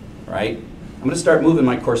 right? I'm going to start moving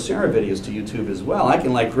my Coursera videos to YouTube as well. I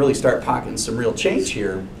can like really start pocketing some real change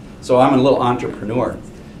here. So I'm a little entrepreneur.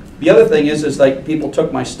 The other thing is like people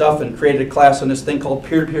took my stuff and created a class on this thing called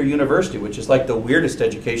peer-to-peer university, which is like the weirdest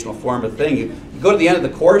educational form of thing. You go to the end of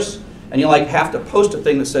the course and you like have to post a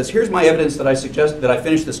thing that says, here's my evidence that I suggest that I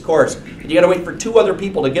finished this course. And you got to wait for 2 other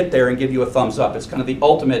people to get there and give you a thumbs up. It's kind of the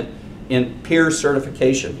ultimate in peer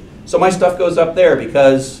certification. So my stuff goes up there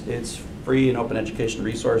because it's free and open education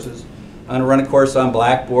resources. I'm going to run a course on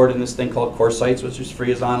Blackboard in this thing called Course Sites, which is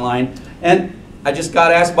free as online. And I just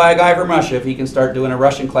got asked by a guy from Russia if he can start doing a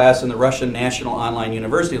Russian class in the Russian National Online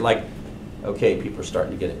University. Like, okay, people are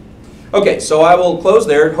starting to get it. Okay, so I will close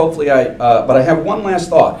there. Hopefully but I have one last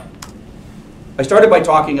thought. I started by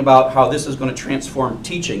talking about how this is going to transform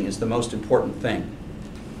teaching is the most important thing.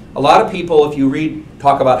 A lot of people, if you read,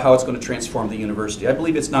 talk about how it's going to transform the university. I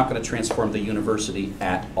believe it's not going to transform the university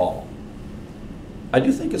at all. I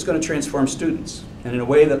do think it's going to transform students, and in a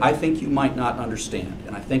way that I think you might not understand.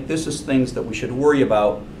 And I think this is things that we should worry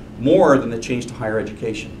about more than the change to higher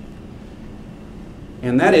education.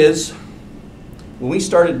 And that is, when we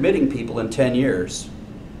start admitting people in 10 years,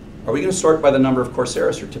 are we going to sort by the number of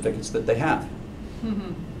Coursera certificates that they have?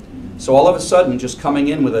 Mm-hmm. So all of a sudden, just coming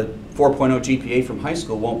in with a 4.0 GPA from high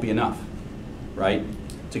school won't be enough, right?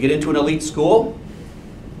 To get into an elite school,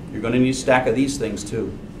 you're going to need a stack of these things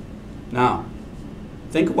too. Now,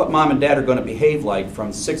 think of what mom and dad are going to behave like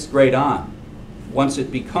from 6th grade on. once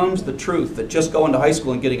it becomes the truth that just going to high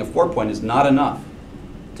school and getting a 4.0 is not enough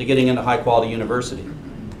to getting into high-quality university,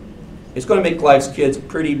 it's going to make life's kids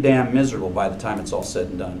pretty damn miserable by the time it's all said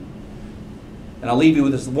and done. And I'll leave you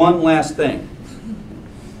with this one last thing.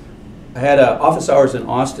 I had office hours in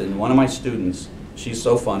Austin. One of my students, she's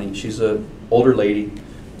so funny. She's an older lady,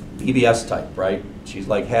 BBS type, right? She's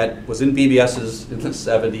like was in BBSs in the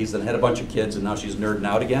 70s and had a bunch of kids, and now she's nerding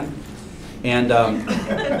out again. And at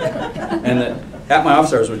my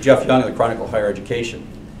office hours was Jeff Young of the Chronicle of Higher Education.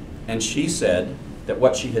 And she said that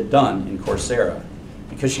what she had done in Coursera,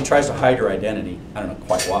 because she tries to hide her identity, I don't know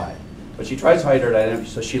quite why, but she tries to hide her identity,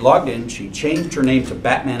 so she logged in, she changed her name to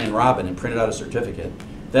Batman and Robin and printed out a certificate,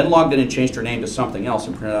 then logged in and changed her name to something else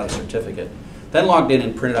and printed out a certificate, then logged in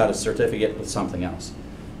and printed out a certificate with something else.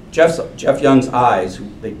 Jeff Young's eyes,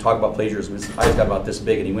 they talk about plagiarism, his eyes got about this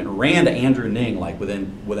big, and he went and ran to Andrew Ning like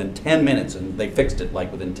within 10 minutes, and they fixed it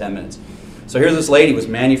like within 10 minutes. So here's this lady was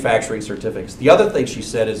manufacturing certificates. The other thing she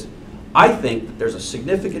said is, I think that there's a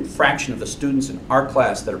significant fraction of the students in our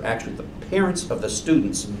class that are actually the parents of the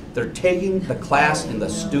students. They're taking the class in the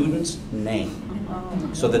student's name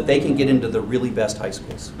so that they can get into the really best high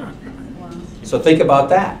schools. So think about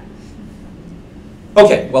that.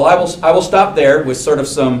 Okay, well I will stop there with sort of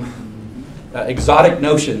some exotic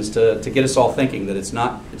notions to get us all thinking that it's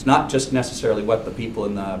not just necessarily what the people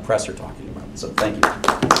in the press are talking about. So thank you.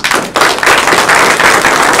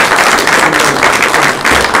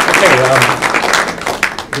 Okay,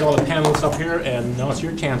 get all the panelists up here, and now it's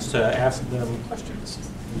your chance to ask them questions.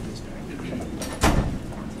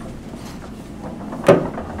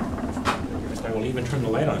 I will even turn the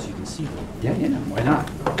light on so you can see them. Yeah, why not?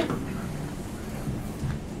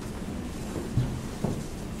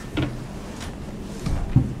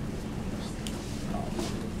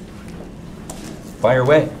 Fire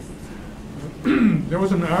away. There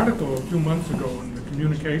was an article a few months ago in the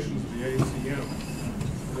communications of the ACM,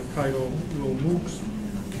 the title, "Will MOOCs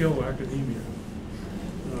Kill Academia?"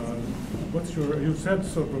 You said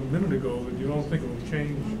so a minute ago that you don't think it will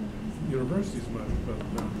change universities much, but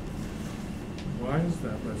why is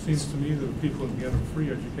that? It seems to me that people can get a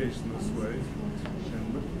free education this way,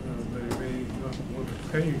 and they may not want to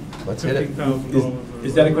pay $15,000.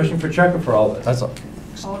 Is that a question for Chuck or for all of us? That's all.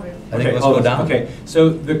 All of it. I think let's go down. Okay,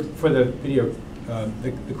 so for the video,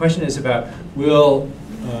 the question is about will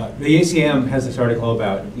the ACM has this article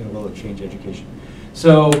about will it change education?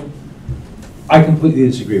 So I completely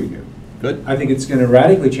disagree with you. Good. I think it's going to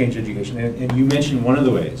radically change education, and you mentioned one of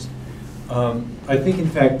the ways. I think, in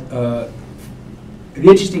fact, the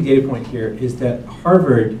interesting data point here is that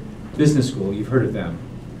Harvard Business School, you've heard of them,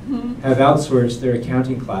 have outsourced their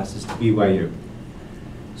accounting classes to BYU.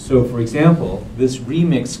 So, for example, this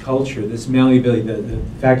remix culture, this malleability, the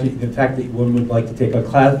fact that one would like to take a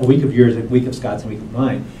week of yours, a week of Scott's, and a week of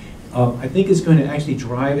mine, I think is going to actually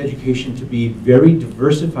drive education to be very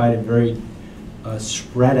diversified and very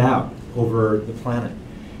spread out over the planet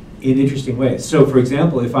in interesting ways. So, for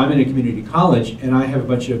example, if I'm in a community college and I have a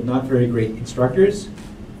bunch of not very great instructors,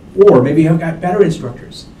 or maybe I've got better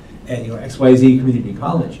instructors at XYZ community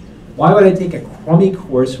college, why would I take a crummy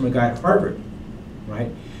course from a guy at Harvard, right?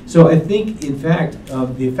 So I think, in fact,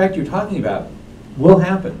 the effect you're talking about will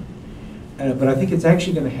happen, but I think it's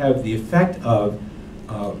actually going to have the effect of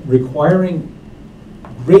requiring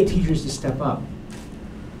great teachers to step up.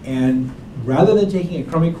 And rather than taking a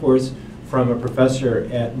crummy course from a professor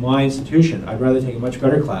at my institution, I'd rather take a much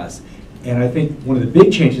better class. And I think one of the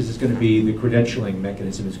big changes is going to be the credentialing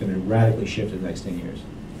mechanism is going to radically shift in the next 10 years.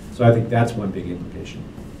 So I think that's one big implication.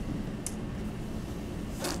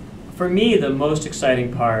 For me, the most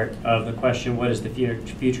exciting part of the question, what is the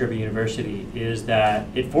future of a university, is that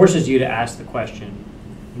it forces you to ask the question,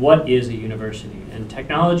 what is a university? And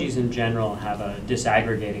technologies in general have a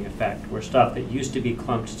disaggregating effect, where stuff that used to be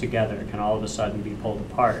clumped together can all of a sudden be pulled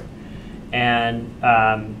apart. And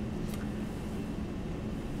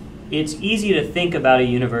it's easy to think about a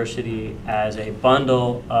university as a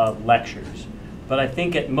bundle of lectures. But I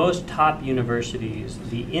think at most top universities,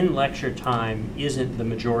 the in-lecture time isn't the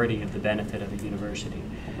majority of the benefit of a university.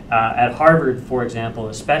 At Harvard, for example,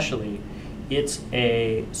 especially, it's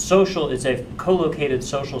a co-located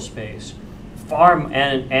social space,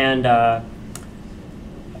 and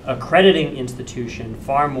accrediting institution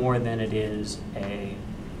far more than it is a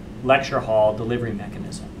lecture hall delivery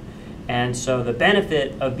mechanism. And so the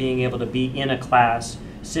benefit of being able to be in a class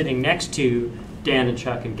sitting next to Dan and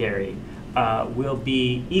Chuck and Gary will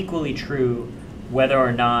be equally true whether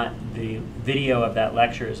or not the video of that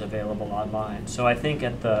lecture is available online. So I think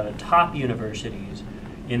at the top universities,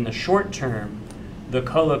 in the short term, the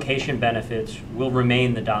co-location benefits will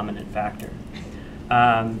remain the dominant factor.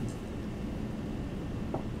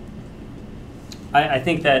 I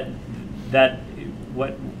think that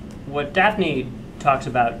what Daphne talks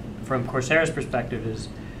about from Coursera's perspective is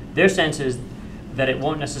their sense is that it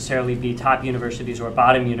won't necessarily be top universities or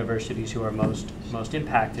bottom universities who are most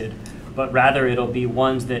impacted, but rather it'll be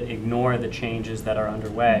ones that ignore the changes that are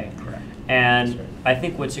underway. Correct. And I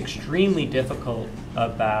think what's extremely difficult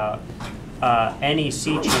about any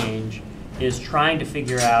sea change is trying to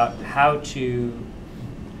figure out how to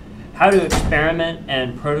experiment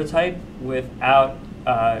and prototype without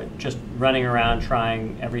just running around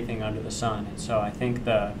trying everything under the sun. And so I think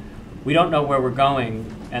we don't know where we're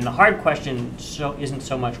going, and the hard question isn't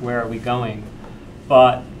so much where are we going,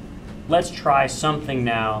 but let's try something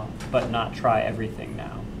now, but not try everything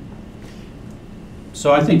now.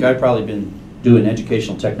 So I think I've probably been doing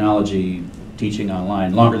educational technology teaching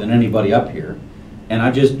online longer than anybody up here, and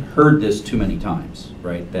I've just heard this too many times,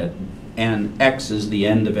 right? And X is the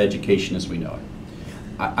end of education as we know it.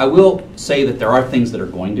 I will say that there are things that are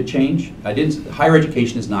going to change. Higher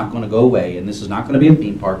education is not going to go away, and this is not going to be a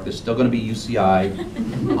theme park. This is still going to be UCI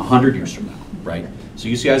 100 years from now, right? So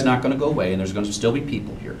UCI is not going to go away, and there's going to still be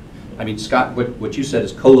people here. I mean, Scott, what you said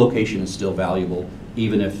is co-location is still valuable,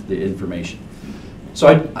 even if the information. So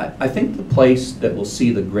I think the place that will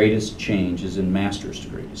see the greatest change is in master's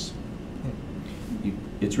degrees.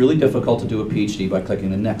 It's really difficult to do a PhD by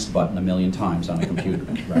clicking the next button a million times on a computer,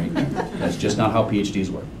 right? That's just not how PhDs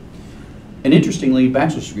work. And interestingly,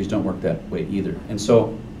 bachelor's degrees don't work that way either. And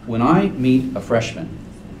so when I meet a freshman,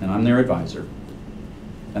 and I'm their advisor,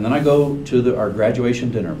 and then I go to our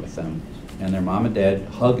graduation dinner with them, and their mom and dad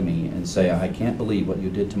hug me and say, I can't believe what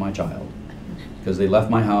you did to my child, because they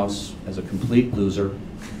left my house as a complete loser,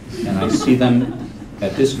 and I see them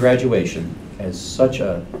at this graduation as such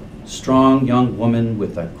a strong young woman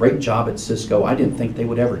with a great job at Cisco. I didn't think they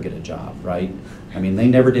would ever get a job, right? I mean, they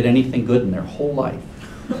never did anything good in their whole life.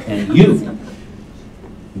 And you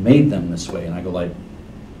made them this way. And I go like,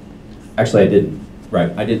 actually I didn't,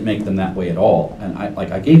 right? I didn't make them that way at all. And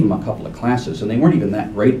I gave them a couple of classes, and they weren't even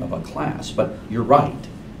that great of a class, but you're right.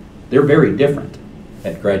 They're very different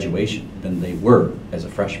at graduation than they were as a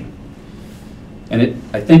freshman. And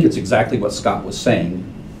I think it's exactly what Scott was saying.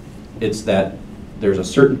 It's that there's a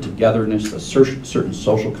certain togetherness, a certain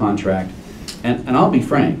social contract, and I'll be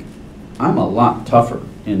frank, I'm a lot tougher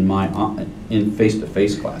in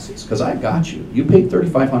face-to-face classes because I got you. You paid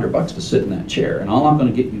 $3,500 to sit in that chair, and all I'm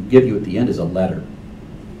going to give you at the end is a letter.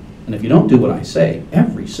 And if you don't do what I say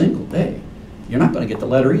every single day, you're not going to get the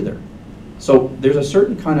letter either. So there's a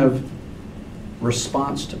certain kind of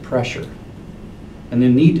response to pressure, and the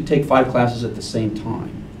need to take 5 classes at the same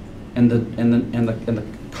time, and the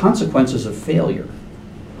consequences of failure,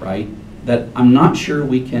 right, that I'm not sure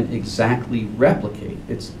we can exactly replicate.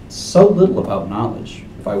 It's so little about knowledge.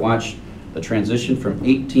 If I watch the transition from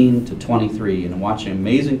 18 to 23 and watching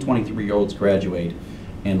amazing 23-year-olds graduate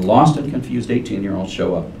and lost and confused 18-year-olds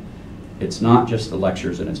show up, it's not just the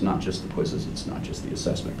lectures and it's not just the quizzes, it's not just the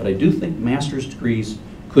assessment. But I do think master's degrees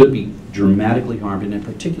could be dramatically harmed, and in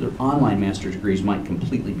particular online master's degrees might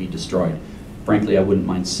completely be destroyed. Frankly, I wouldn't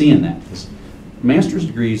mind seeing that, because master's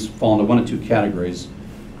degrees fall into one of 2 categories.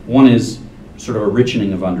 One is sort of a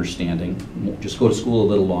richening of understanding. Just go to school a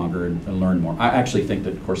little longer and learn more. I actually think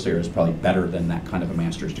that Coursera is probably better than that kind of a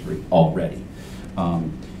master's degree already.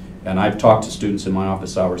 And I've talked to students in my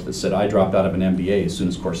office hours that said I dropped out of an MBA as soon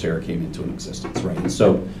as Coursera came into existence, right?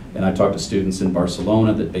 And I talked to students in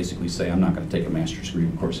Barcelona that basically say, I'm not going to take a master's degree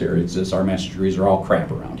when Coursera exists. Our master's degrees are all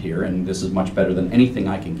crap around here, and this is much better than anything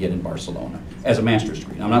I can get in Barcelona as a master's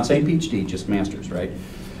degree. Now, I'm not saying PhD, just master's, right?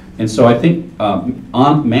 And so I think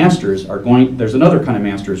on masters are going, there's another kind of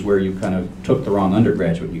masters where you kind of took the wrong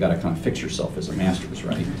undergraduate. You got to kind of fix yourself as a master's,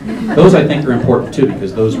 right? Those I think are important too,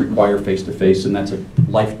 because those require face-to-face, and that's a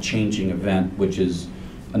life-changing event, which is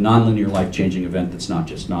a nonlinear life-changing event that's not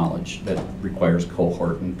just knowledge, that requires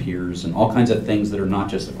cohort and peers and all kinds of things that are not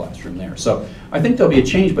just the classroom there. So I think there'll be a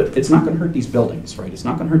change, but it's not going to hurt these buildings, right? It's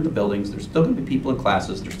not going to hurt the buildings. There's still going to be people in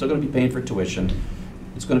classes. They're still going to be paying for tuition.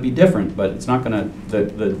 It's going to be different, but it's not going to,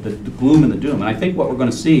 the gloom and the doom. And I think what we're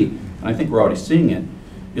going to see, and I think we're already seeing it,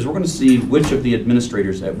 is we're going to see which of the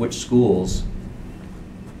administrators at which schools,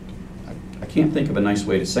 I can't think of a nice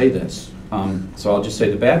way to say this, so I'll just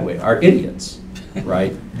say the bad way, are idiots,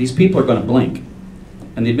 right? These people are going to blink,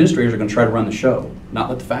 and the administrators are going to try to run the show, not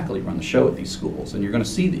let the faculty run the show at these schools, and you're going to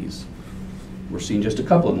see these. We're seeing just a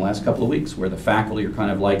couple in the last couple of weeks where the faculty are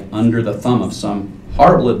kind of like under the thumb of some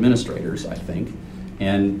horrible administrators, I think,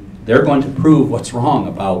 and they're going to prove what's wrong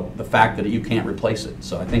about the fact that you can't replace it.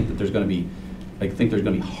 So I think that there's going to be,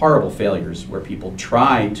 horrible failures where people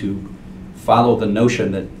try to follow the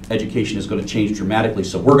notion that education is going to change dramatically,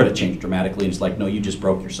 so we're going to change dramatically. And it's like, no, you just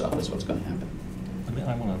broke yourself. That's what's going to happen.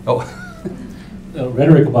 I want to. Oh.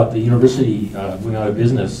 Rhetoric about the university going out of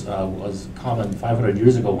business was common 500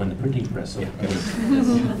 years ago when the printing press opened.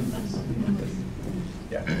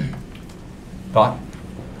 Yeah. Thought?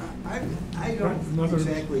 I don't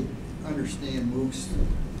exactly understand MOOCs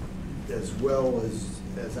as well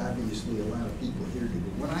as obviously a lot of people here do.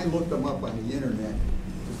 When I look them up on the internet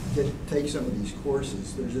to take some of these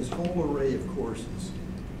courses, there's this whole array of courses,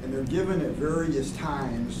 and they're given at various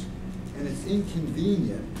times, and it's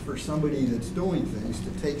inconvenient for somebody that's doing things to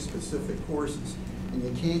take specific courses, and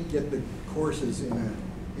you can't get the courses in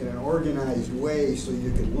an organized way so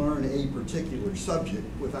you could learn a particular subject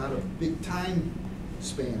without a big time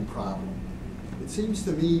span problem. It seems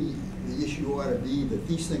to me the issue ought to be that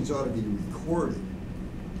these things ought to be recorded,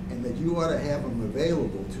 and that you ought to have them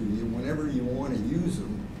available to you whenever you want to use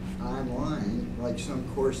them online, like some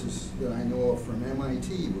courses that I know of from MIT,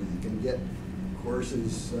 where you can get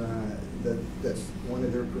courses that's one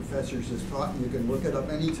of their professors has taught, and you can look it up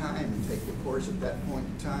anytime and take the course at that point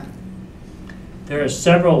in time. There are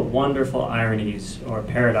several wonderful ironies or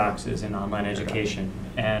paradoxes in online education,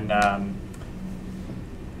 and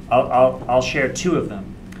I'll share two of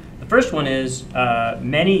them. The first one is,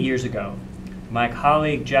 many years ago, my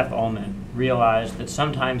colleague Jeff Ullman realized that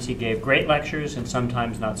sometimes he gave great lectures and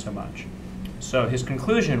sometimes not so much. So his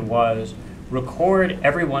conclusion was record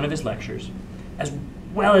every one of his lectures as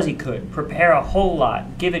well as he could, prepare a whole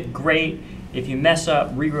lot, give it great. If you mess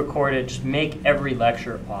up, re-record it, just make every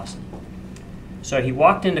lecture awesome. So he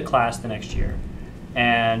walked into class the next year,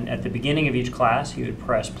 and at the beginning of each class, he would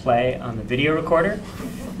press play on the video recorder,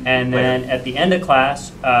 and then at the end of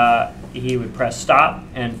class, he would press stop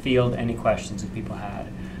and field any questions that people had.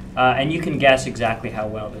 And you can guess exactly how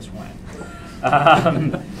well this went.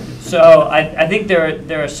 So I think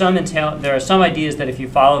there are some ideas that if you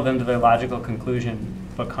follow them to their logical conclusion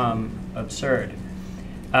become absurd.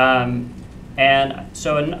 And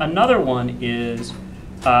so another one is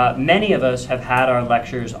many of us have had our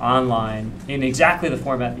lectures online in exactly the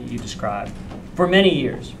format that you described for many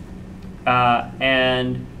years.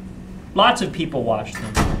 And lots of people watch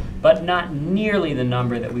them, but not nearly the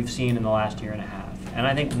number that we've seen in the last year and a half. And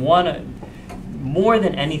I think more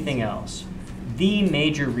than anything else, the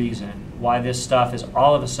major reason why this stuff is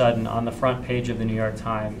all of a sudden on the front page of the New York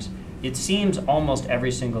Times, it seems almost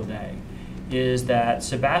every single day, is that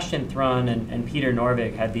Sebastian Thrun and Peter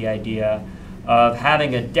Norvig had the idea of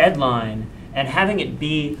having a deadline and having it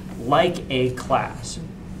be like a class,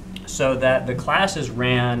 so that the classes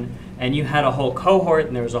ran and you had a whole cohort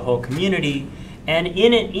and there was a whole community, and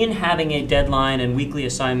in having a deadline and weekly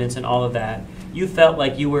assignments and all of that, you felt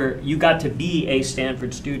like you got to be a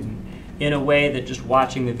Stanford student in a way that just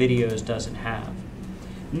watching the videos doesn't have.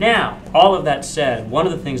 Now, all of that said, one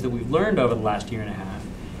of the things that we've learned over the last year and a half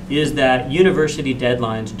is that university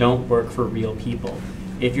deadlines don't work for real people.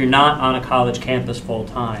 If you're not on a college campus full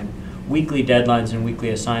time, weekly deadlines and weekly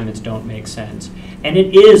assignments don't make sense. And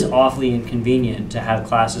it is awfully inconvenient to have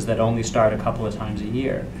classes that only start a couple of times a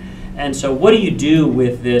year. And so what do you do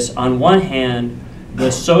with this? On one hand,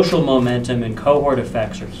 the social momentum and cohort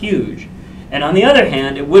effects are huge. And on the other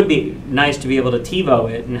hand, it would be nice to be able to TiVo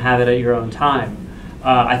it and have it at your own time.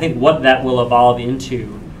 I think what that will evolve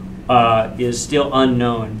into is still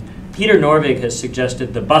unknown. Peter Norvig has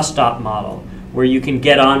suggested the bus stop model, where you can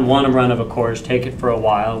get on one run of a course, take it for a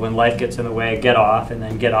while, when life gets in the way, get off, and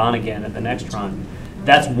then get on again at the next run.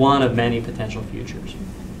 That's one of many potential futures.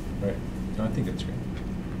 Right. No, I think that's great.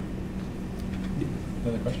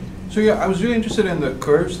 Another question? So yeah, I was really interested in the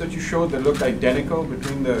curves that you showed that looked identical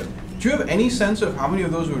between the... Do you have any sense of how many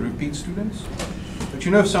of those were repeat students? But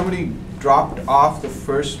you know if somebody dropped off the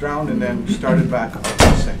first round and then started back up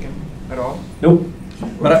the second at all? Nope.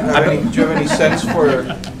 But do you have any sense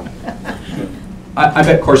for... I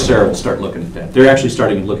bet Coursera will start looking at that. They're actually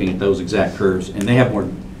starting looking at those exact curves, and they have more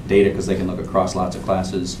data because they can look across lots of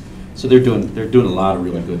classes. So they're doing a lot of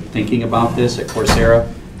really good thinking about this at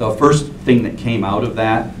Coursera. The first thing that came out of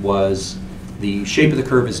that was the shape of the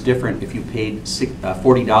curve is different if you paid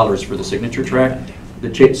 $40 for the signature track.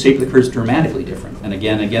 The shape of the curve is dramatically different. And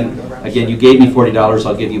again, you gave me $40,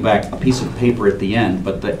 I'll give you back a piece of paper at the end.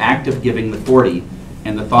 But the act of giving the 40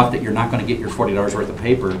 and the thought that you're not going to get your $40 worth of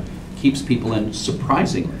paper keeps people in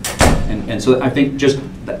surprisingly. And so I think just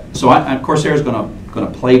that, so Coursera is going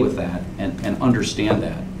to play with that and understand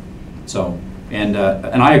that. So and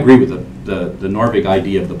I agree with the Norvig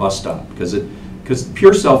idea of the bus stop because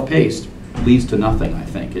pure self-paced leads to nothing. I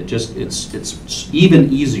think it's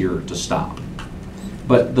even easier to stop.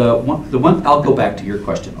 But the one, I'll go back to your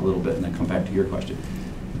question a little bit and then come back to your question.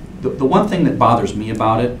 The one thing that bothers me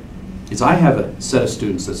about it is I have a set of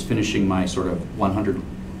students that's finishing my sort of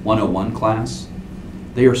 101 class.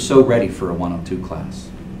 They are so ready for a 102 class.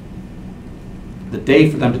 The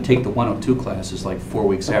day for them to take the 102 class is like 4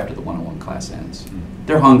 weeks after the 101 class ends.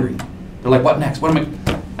 They're hungry. They're like, what next? What am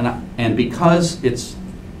I? And because it's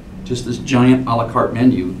just this giant a la carte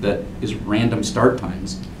menu that is random start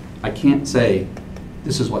times, I can't say,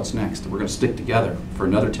 this is what's next. We're going to stick together for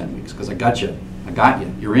another 10 weeks because I got you. I got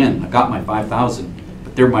you. You're in. I got my 5,000.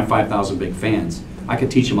 But they're my 5,000 big fans. I could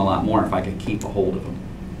teach them a lot more if I could keep a hold of them.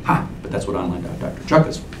 Ha! But that's what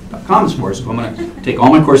online.drchuck.com is for. So I'm going to take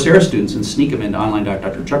all my Coursera students and sneak them into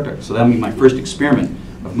online.drchuck.com. So that'll be my first experiment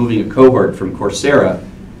of moving a cohort from Coursera,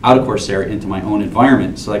 out of Coursera, into my own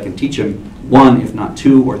environment so I can teach them 1, if not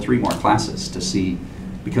 2 or 3 more classes to see.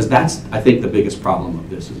 Because that's, I think, the biggest problem of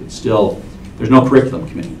this is it's still, there's no curriculum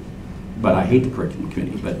committee. But I hate the curriculum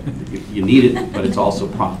committee, but you need it, but it's also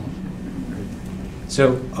a problem.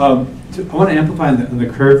 So I want to amplify on the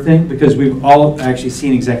curve thing because we've all actually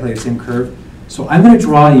seen exactly the same curve. So I'm going to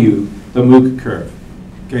draw you the MOOC curve.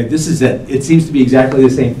 Okay, this is it. It seems to be exactly the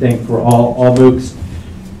same thing for all MOOCs.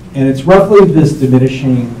 And it's roughly this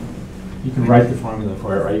diminishing, you can write the formula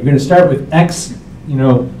for it, right? You're going to start with X,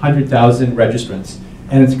 100,000 registrants,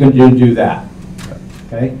 and it's going to do that.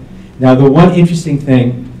 Okay? Now the one interesting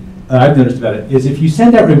thing I've noticed about it is if you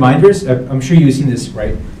send out reminders, I'm sure you've seen this,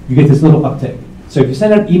 right? You get this little uptick. So if you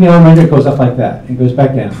send out email reminder, it goes up like that, and goes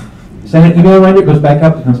back down. You send an email reminder, it goes back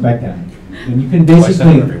up, and comes back down. And you can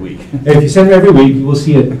basically, if you send it every week, you will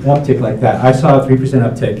see an uptick like that. I saw a 3%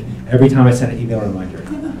 uptick every time I sent an email reminder.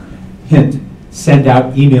 Hint, send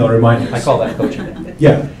out email reminders. I call that coaching.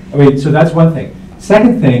 Yeah, I mean, so that's one thing.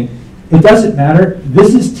 Second thing, it doesn't matter.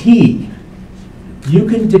 This is T. You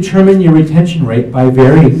can determine your retention rate by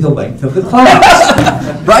varying the length of the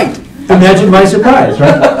class. Right. Imagine my surprise,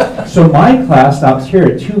 right? So my class stops here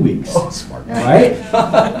at 2 weeks. Oh, smart. Right?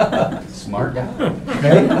 Smart guy.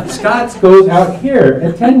 Okay? Scott's goes out here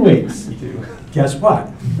at 10 weeks. Guess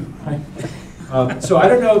what? Right? So I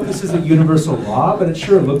don't know if this is a universal law, but it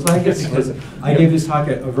sure looks like it because I gave this talk,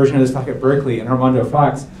 a version of this talk at Berkeley, and Armando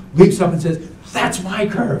Fox leaps up and says, "That's my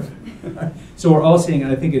curve." So we're all seeing,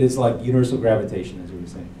 and I think it is like universal gravitation, as we were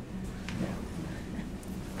saying.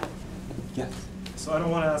 Yes. So I don't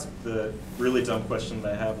want to ask the really dumb question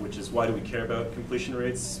that I have, which is why do we care about completion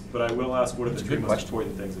rates? But I will ask what are the 3 most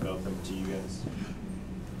important things about them to you guys?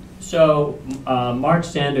 So Mark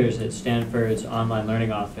Sanders at Stanford's online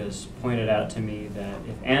learning office pointed out to me that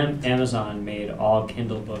if Amazon made all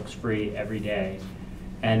Kindle books free every day,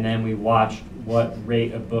 and then we watched what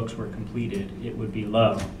rate of books were completed, it would be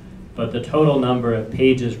low. But the total number of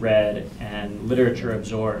pages read and literature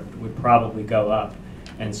absorbed would probably go up.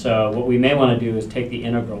 And so what we may want to do is take the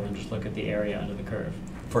integral and just look at the area under the curve.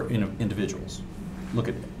 For individuals. Look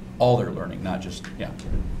at all their learning, not just,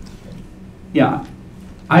 Yeah,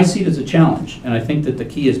 I see it as a challenge. And I think that the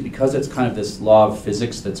key is because it's kind of this law of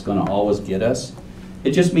physics that's going to always get us,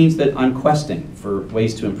 it just means that I'm questing for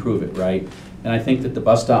ways to improve it, right? And I think that the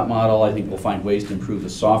bus stop model, I think we'll find ways to improve the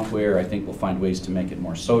software. I think we'll find ways to make it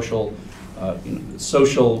more social.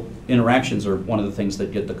 Social interactions are one of the things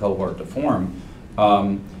that get the cohort to form.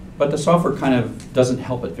 But the software kind of doesn't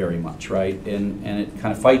help it very much, right? And it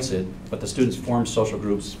kind of fights it. But the students form social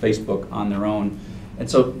groups, Facebook, on their own. And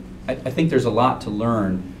so I think there's a lot to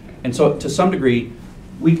learn. And so to some degree,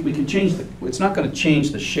 we can change it's not going to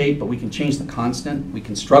change the shape, but we can change the constant. We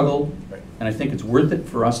can struggle. Right. And I think it's worth it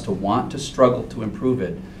for us to want to struggle to improve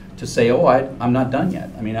it, to say, oh, I'm not done yet.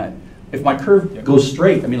 I mean, if my curve goes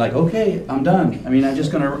straight, I mean, like, okay, I'm done. I mean, I'm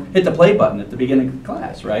just going to hit the play button at the beginning of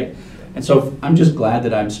class, right? And so I'm just glad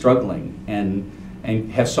that I'm struggling and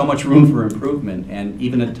have so much room for improvement, and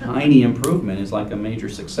even a tiny improvement is like a major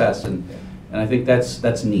success. And I think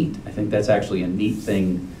that's neat. I think that's actually a neat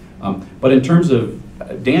thing. But in terms of,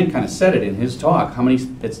 Dan kind of said it in his talk,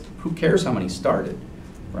 who cares how many started,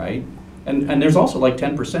 right? And there's also like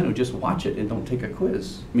 10% who just watch it and don't take a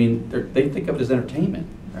quiz. I mean, they think of it as entertainment,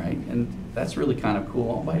 right? And that's really kind of cool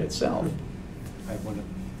all by itself.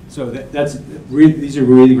 So these are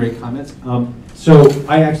really great comments. So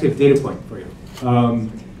I actually have a data point for you.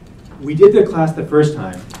 We did the class the first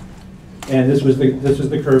time, and this was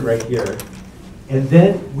the curve right here. And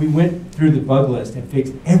then we went through the bug list and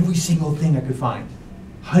fixed every single thing I could find,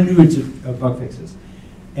 hundreds of bug fixes.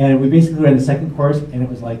 And we basically ran the second course, and it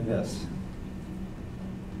was like this.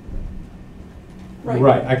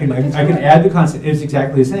 Right. I can add the constant. It's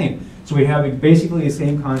exactly the same. So we have basically the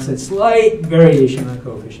same constant, slight variation on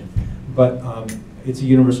coefficient, but it's a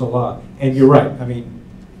universal law. And you're right. I mean,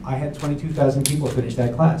 I had 22,000 people finish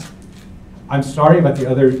that class. I'm sorry about the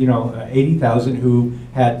other, 80,000 who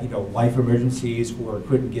had, life emergencies or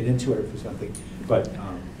couldn't get into it for something, but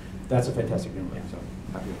that's a fantastic number, so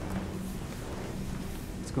happy with that.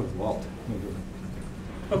 Let's go with Walt.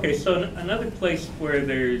 Okay, so another place where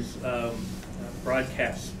there's a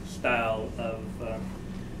broadcast style of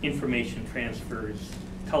information transfer is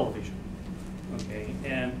television. Okay,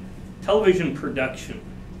 and television production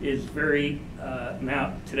is very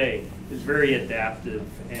now today is very adaptive,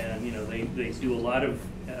 and they do a lot of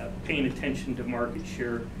paying attention to market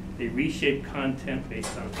share. They reshape content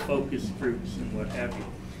based on focus groups and what have you.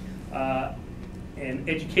 And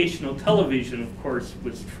educational television, of course,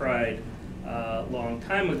 was tried a long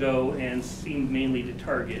time ago and seemed mainly to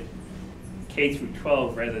target K through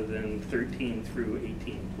 12 rather than 13 through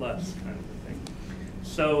 18 plus kind of a thing.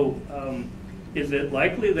 So is it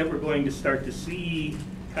likely that we're going to start to see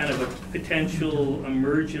kind of a potential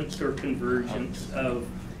emergence or convergence of,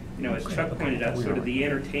 as Chuck pointed out, sort of the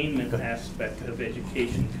entertainment aspect of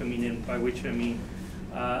education coming in, by which I mean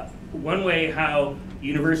one way how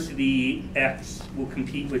University X will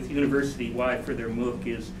compete with University Y for their MOOC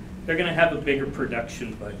is they're going to have a bigger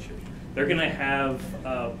production budget. They're going to have,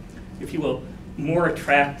 if you will, more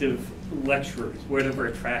attractive lecturers, whatever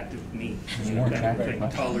attractive means, kind of thing,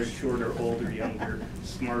 taller, shorter, older, younger,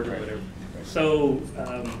 smarter, whatever. So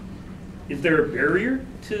is there a barrier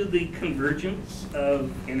to the convergence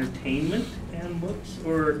of entertainment and MOOCs,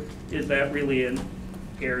 or is that really an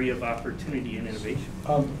area of opportunity and innovation?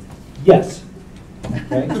 Yes.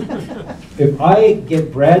 Okay. If I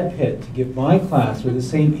get Brad Pitt to give my class with the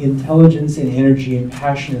same intelligence and energy and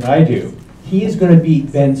passion that I do, he is going to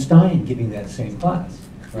beat Ben Stein giving that same class,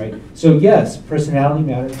 right? So yes, personality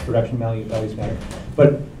matters, production values matter,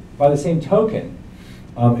 but by the same token,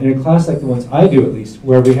 in a class like the ones I do, at least,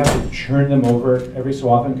 where we have to churn them over every so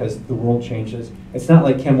often because the world changes, it's not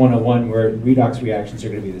like Chem 101 where redox reactions are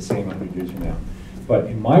going to be the same 100 years from now. But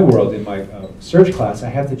in my world, in my search class, I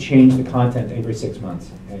have to change the content every 6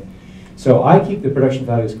 months. Okay? So I keep the production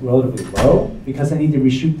values relatively low because I need to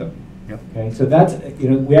reshoot them. Yep. Okay? So that's,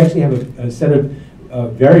 we actually have a set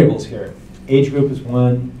of variables here. Age group is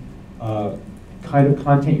one, kind of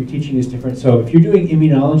content you're teaching is different. So if you're doing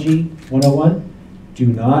immunology 101,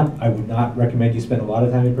 I would not recommend you spend a lot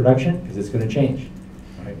of time in production because it's going to change.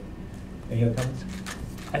 All right. Any other comments?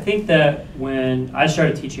 I think that when I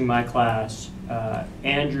started teaching my class,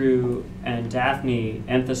 Andrew and Daphne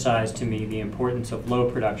emphasized to me the importance of low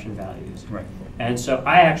production values. Right. And so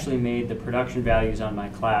I actually made the production values on my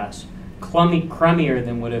class crummier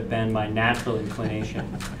than would have been my natural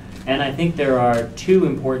inclination. And I think there are two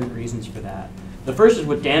important reasons for that. The first is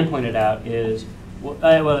what Dan pointed out is,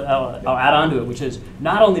 I'll add on to it, which is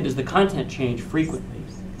not only does the content change frequently,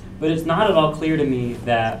 but it's not at all clear to me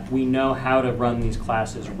that we know how to run these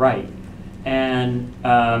classes right. And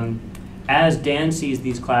as Dan sees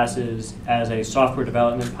these classes as a software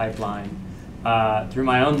development pipeline, through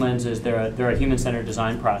my own lenses, they're a human-centered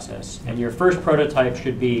design process. And your first prototype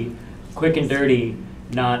should be quick and dirty,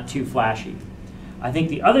 not too flashy. I think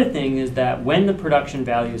the other thing is that when the production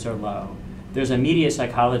values are low, there's a media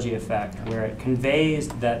psychology effect where it conveys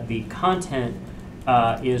that the content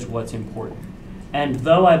is what's important. And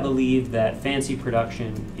though I believe that fancy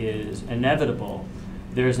production is inevitable,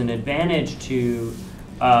 there's an advantage to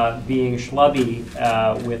being schlubby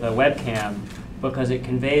with a webcam because it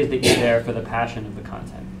conveys that you're there for the passion of the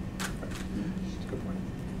content.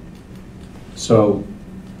 So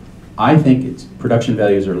I think it's production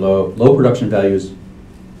values are low. Low production values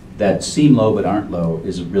that seem low but aren't low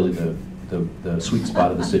is really the sweet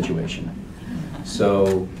spot of the situation.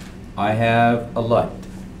 So I have a light,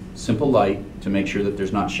 simple light, to make sure that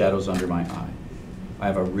there's not shadows under my eye. I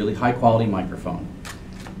have a really high quality microphone.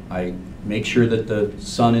 I make sure that the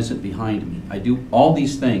sun isn't behind me. I do all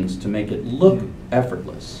these things to make it look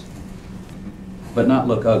effortless, but not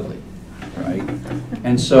look ugly, right?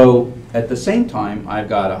 And so at the same time, I've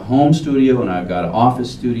got a home studio and I've got an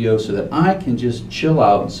office studio so that I can just chill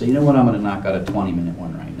out and say, you know what, I'm gonna knock out a 20-minute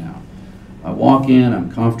one right now. I walk in,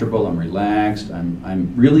 I'm comfortable, I'm relaxed,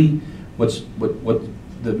 I'm really, what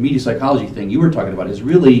the media psychology thing you were talking about is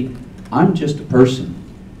really, I'm just a person.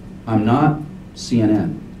 I'm not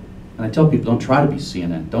CNN. And I tell people, don't try to be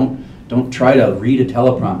CNN. Don't try to read a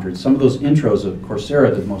teleprompter. Some of those intros of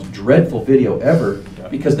Coursera, the most dreadful video ever,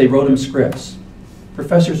 because they wrote them scripts.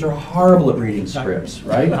 Professors are horrible at reading scripts,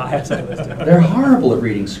 right? They're horrible at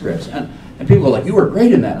reading scripts. And people are like, you were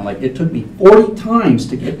great in that. And I'm like, it took me 40 times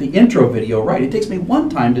to get the intro video right. It takes me 1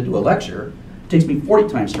 time to do a lecture. It takes me 40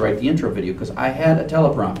 times to write the intro video because I had a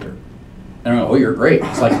teleprompter. And I'm like, oh, you're great.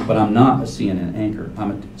 It's like, but I'm not a CNN anchor.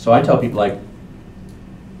 So I tell people, like,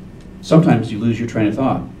 sometimes you lose your train of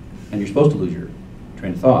thought, and you're supposed to lose your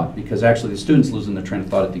train of thought, because actually the student's losing their train of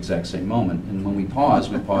thought at the exact same moment. And when we pause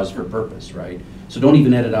for a purpose, right? So don't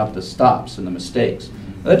even edit out the stops and the mistakes.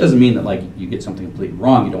 Now, that doesn't mean that, like, you get something completely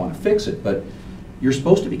wrong, you don't want to fix it, but you're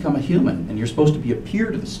supposed to become a human, and you're supposed to be a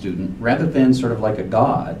peer to the student rather than sort of like a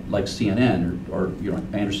god, like CNN or you know,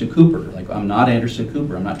 Anderson Cooper. Like, I'm not Anderson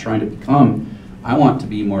Cooper. I'm not trying to become. I want to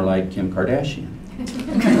be more like Kim Kardashian or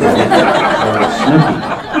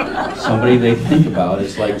Snooki. Somebody they think about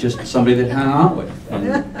is like just somebody they hang out with,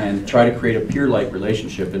 and try to create a peer-like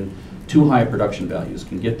relationship. And too high production values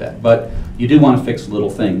can get that. But you do want to fix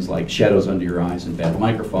little things like shadows under your eyes and bad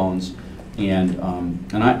microphones. And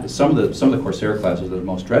some of the Coursera classes that are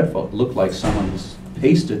most dreadful look like someone's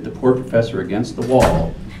pasted the poor professor against the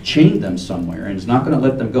wall, chained them somewhere, and is not going to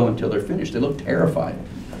let them go until they're finished. They look terrified.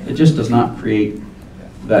 It just does not create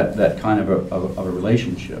that kind of a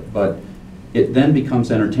relationship. But it then becomes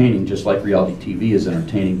entertaining, just like reality TV is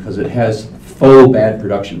entertaining, because it has faux bad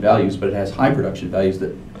production values, but it has high production values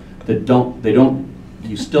that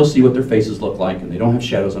you still see what their faces look like, and they don't have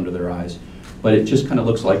shadows under their eyes. But it just kind of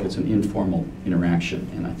looks like it's an informal interaction,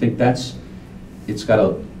 and I think it's got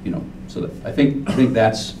a, you know, so that I think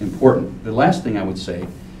that's important. The last thing I would say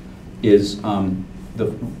is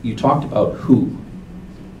you talked about who,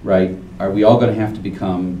 right? Are we all going to have to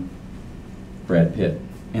become Brad Pitt?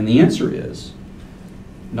 And the answer is,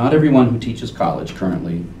 not everyone who teaches college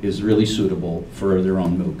currently is really suitable for their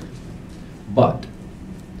own MOOC, but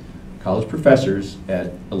college professors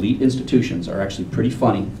at elite institutions are actually pretty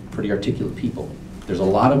funny, pretty articulate people. There's a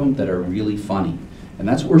lot of them that are really funny. And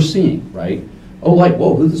that's what we're seeing, right? Oh, like,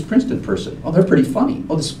 whoa, who's this Princeton person? Oh, they're pretty funny.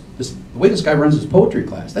 Oh, the way this guy runs his poetry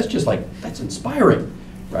class, that's just like, that's inspiring,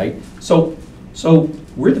 right? So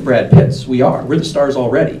we're the Brad Pitts. We are. We're the stars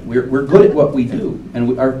already. We're good at what we do.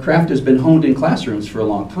 And our craft has been honed in classrooms for a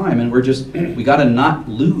long time, and we got to not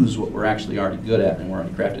lose what we're actually already good at and we're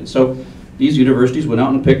already crafted. So these universities went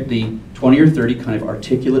out and picked the 20 or 30 kind of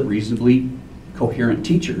articulate, reasonably coherent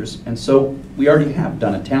teachers, and so we already have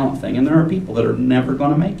done a talent thing, and there are people that are never going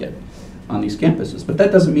to make it on these campuses. But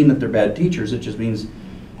that doesn't mean that they're bad teachers, it just means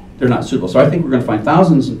they're not suitable. So I think we're going to find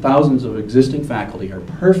thousands and thousands of existing faculty are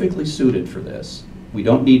perfectly suited for this. We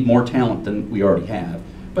don't need more talent than we already have,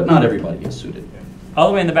 but not everybody is suited. All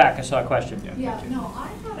the way in the back, I saw a question. Yeah, no, I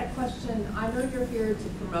had a question. I know you're here to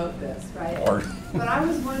promote this, right? Or But I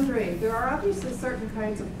was wondering, there are obviously certain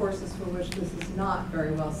kinds of courses for which this is not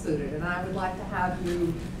very well suited, and I would like to have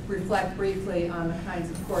you reflect briefly on the kinds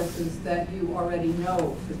of courses that you already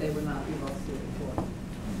know that they would not be well suited for.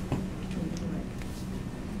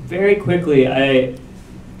 Very quickly,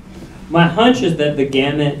 my hunch is that the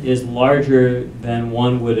gamut is larger than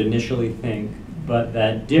one would initially think, but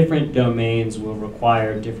that different domains will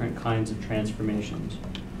require different kinds of transformations.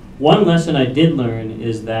 One lesson I did learn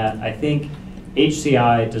is that I think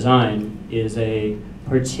HCI design is a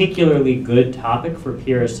particularly good topic for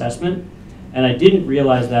peer assessment, and I didn't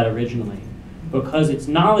realize that originally, because its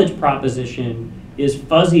knowledge proposition is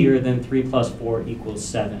fuzzier than 3 + 4 =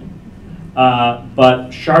 7,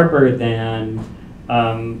 but sharper than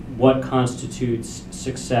what constitutes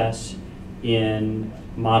success in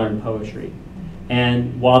modern poetry.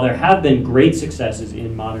 And while there have been great successes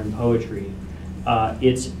in modern poetry,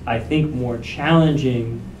 it's, I think, more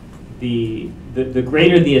challenging. The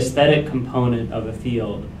greater the aesthetic component of a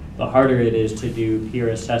field, the harder it is to do peer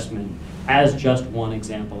assessment, as just one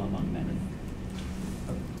example among many.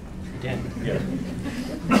 Dan. Yeah.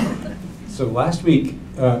 So last week,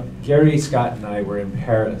 Gary, Scott, and I were in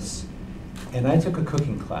Paris, and I took a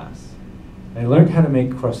cooking class. And I learned how to make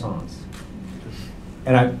croissants.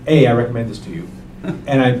 And I recommend this to you.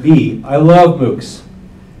 And B, I love MOOCs.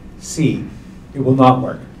 C, it will not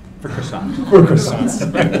work. for croissants. For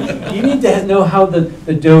croissants. You need to know how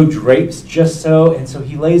the dough drapes just so, and so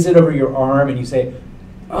he lays it over your arm and you say,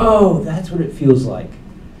 oh, that's what it feels like.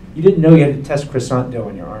 You didn't know you had to test croissant dough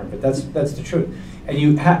on your arm, but that's the truth. And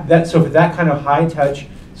you have that, so for that kind of high touch,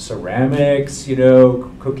 ceramics,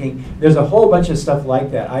 cooking, there's a whole bunch of stuff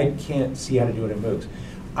like that. I can't see how to do it in MOOCs.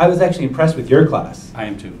 I was actually impressed with your class. I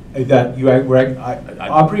am too. That you were,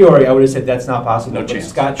 a priori, I would have said that's not possible. No but chance.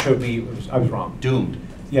 Scott showed me I was wrong. Doomed.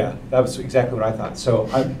 Yeah, that was exactly what I thought. So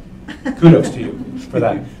kudos to you for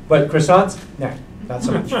that. But croissants, nah, not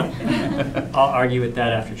so much. I'll argue with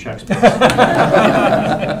that after Chuck's piece.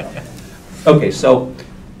 Okay, so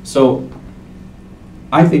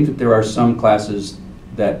I think that there are some classes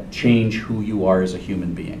that change who you are as a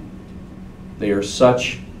human being. They are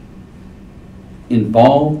such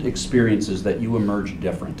involved experiences that you emerge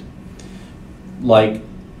different. like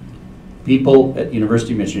people at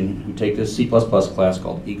University of Michigan who take this C++ class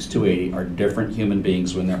called EECS 280 are different human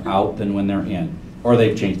beings when they're out than when they're in. Or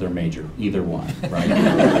they've changed their major, either one,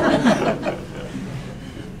 right?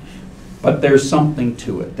 But there's something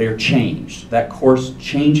to it. They're changed. That course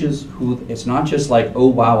changes who, it's not just like, oh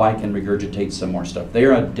wow, I can regurgitate some more stuff.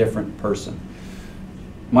 They're a different person.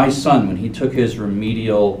 My son, when he took his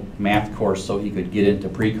remedial math course so he could get into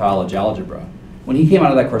pre-college algebra, when he came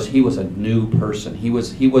out of that course, he was a new person. He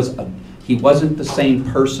wasn't the same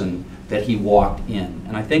person that he walked in.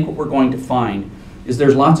 And I think what we're going to find is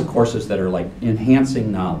there's lots of courses that are like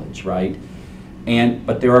enhancing knowledge, right?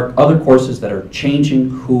 But there are other courses that are changing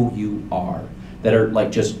who you are, that are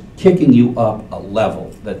like just kicking you up a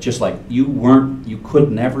level, that just like you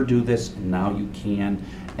could never do this and now you can.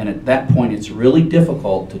 And at that point it's really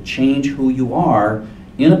difficult to change who you are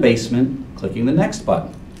in a basement clicking the next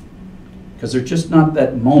button. Because there's just not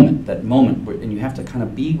that moment where, and you have to kind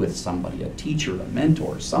of be with somebody, a teacher, a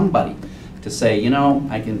mentor, somebody to say, you know,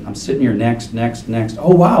 I'm sitting here next.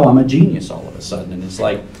 Oh wow, I'm a genius all of a sudden. And it's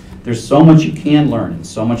like, there's so much you can learn and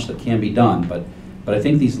so much that can be done. But I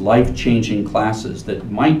think these life-changing classes that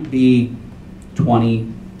might be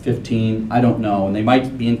 20, 15, I don't know, and they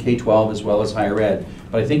might be in K-12 as well as higher ed,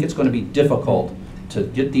 but I think it's going to be difficult to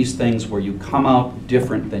get these things where you come out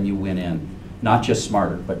different than you went in. Not just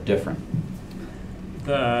smarter, but different.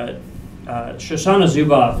 Shoshana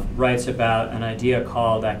Zuboff writes about an idea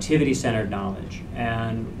called activity-centered knowledge.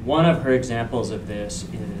 And one of her examples of this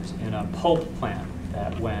is in a pulp plant,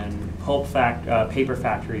 that when paper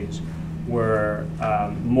factories were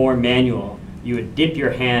more manual, you would dip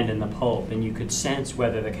your hand in the pulp and you could sense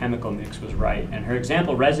whether the chemical mix was right. And her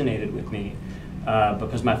example resonated with me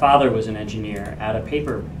because my father was an engineer at a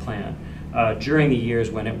paper plant during the years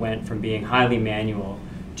when it went from being highly manual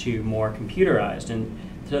to more computerized. And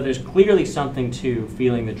so there's clearly something to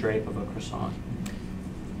feeling the drape of a croissant.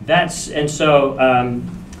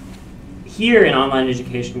 Here in online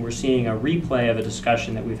education, we're seeing a replay of a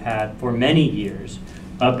discussion that we've had for many years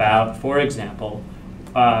about, for example,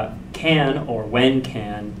 can or when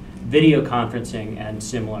can video conferencing and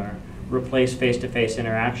similar replace face-to-face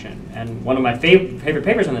interaction. And one of my favorite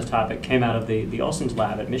papers on this topic came out of the Olson's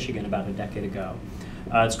lab at Michigan about a decade ago.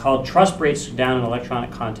 It's called Trust Breaks Down in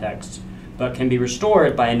Electronic Contexts, but can be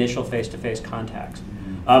restored by initial face-to-face contacts.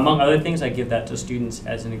 Among other things, I give that to students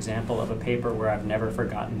as an example of a paper where I've never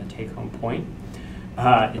forgotten the take-home point.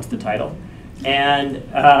 It's the title. And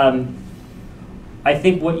I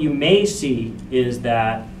think what you may see is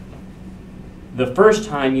that the first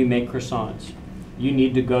time you make croissants, you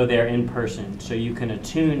need to go there in person so you can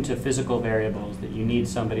attune to physical variables that you need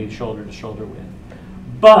somebody shoulder to shoulder with.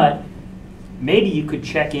 But maybe you could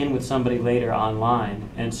check in with somebody later online.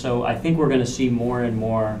 And so I think we're going to see more and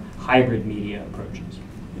more hybrid media approaches.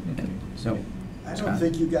 So, I don't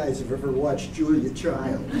think you guys have ever watched Julia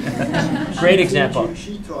Child. Great example.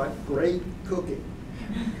 She taught great cooking.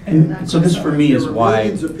 And so this for me is why... There were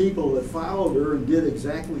millions of people that followed her and did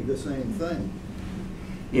exactly the same thing.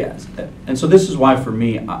 Yes, and so this is why for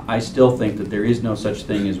me, I still think that there is no such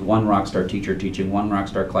thing as one rock star teacher teaching one rock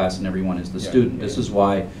star class and everyone is the student. This is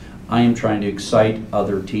why I am trying to excite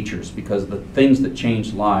other teachers, because the things that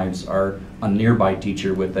change lives are a nearby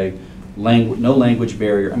teacher with a no language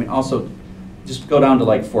barrier. I mean, also, just go down to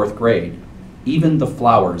like 4th grade. Even the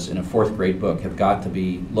flowers in a 4th grade book have got to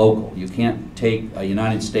be local. You can't take a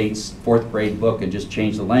United States 4th grade book and just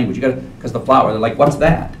change the language. You got to, because the flower, they're like, what's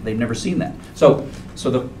that? They've never seen that. So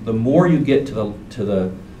the more you get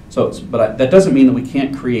but that doesn't mean that we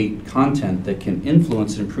can't create content that can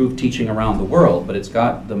influence and improve teaching around the world. But it's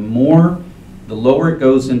got the lower it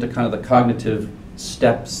goes into kind of the cognitive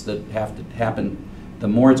steps that have to happen, the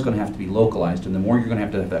more it's going to have to be localized, and the more you're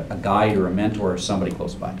going to have a guide or a mentor or somebody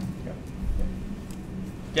close by.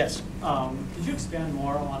 Yes. Could you expand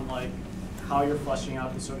more on like how you're fleshing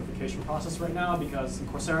out the certification process right now? Because in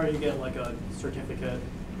Coursera you get like a certificate.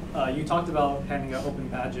 You talked about handing out open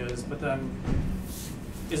badges, but then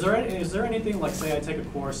is there anything like, say I take a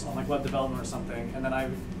course on like web development or something, and then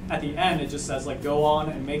at the end it just says like go on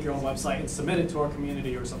and make your own website and submit it to our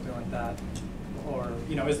community or something like that, or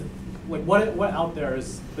is like what out there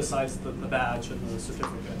is besides the badge and the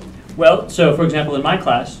certificate? Well, so for example, in my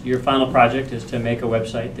class, your final project is to make a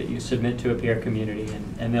website that you submit to a peer community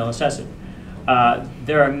and they'll assess it.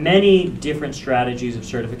 There are many different strategies of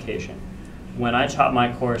certification. When I taught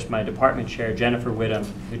my course, my department chair, Jennifer Whittam,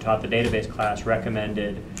 who taught the database class,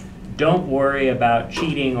 recommended, don't worry about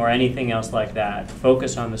cheating or anything else like that.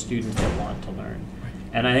 Focus on the students that want to learn.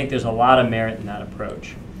 And I think there's a lot of merit in that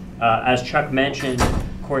approach. As Chuck mentioned,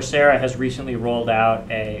 Coursera has recently rolled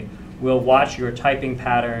out a will watch your typing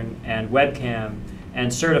pattern and webcam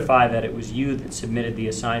and certify that it was you that submitted the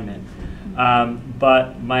assignment.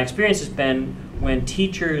 But my experience has been when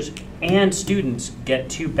teachers and students get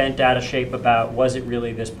too bent out of shape about was it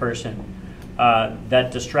really this person,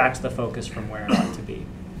 that distracts the focus from where it ought to be.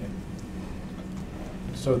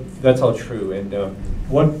 So that's all true. And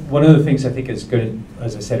one of the things I think is going to,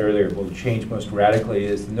 as I said earlier, will change most radically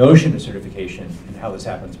is the notion of certification and how this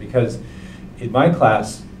happens. Because in my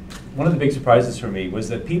class, one of the big surprises for me was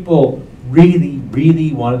that people really,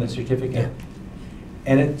 really wanted a certificate.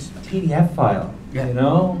 And it's a PDF file, you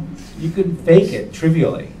know? You can fake it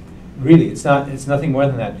trivially. Really, it's nothing more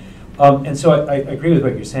than that. And so I agree with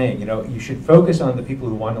what you're saying. You know, you should focus on the people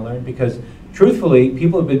who want to learn, because truthfully,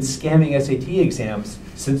 people have been scamming SAT exams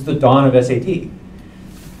since the dawn of SAT.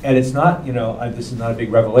 And it's not, you know, this is not a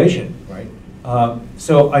big revelation, right?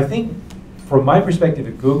 So I think from my perspective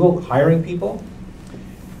at Google, hiring people,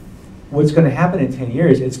 what's going to happen in 10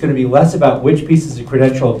 years, it's going to be less about which pieces of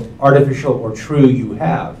credential, artificial or true, you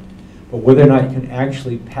have, but whether or not you can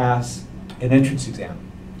actually pass an entrance exam.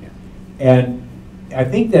 And I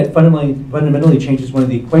think that fundamentally changes one of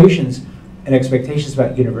the equations and expectations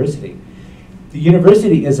about university. The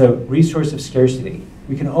university is a resource of scarcity.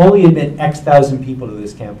 We can only admit X thousand people to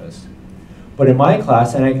this campus. But in my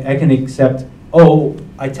class, and I can accept, oh,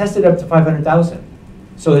 I tested up to 500,000.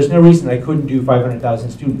 So there's no reason I couldn't do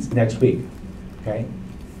 500,000 students next week, okay?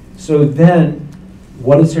 So then,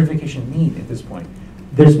 what does certification mean at this point?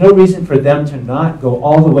 There's no reason for them to not go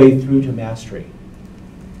all the way through to mastery.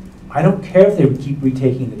 I don't care if they keep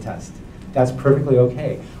retaking the test. That's perfectly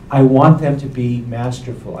okay. I want them to be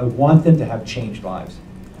masterful. I want them to have changed lives.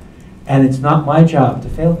 And it's not my job to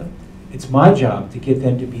fail them. It's my job to get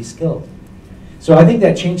them to be skilled. So I think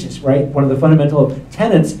that changes, right? One of the fundamental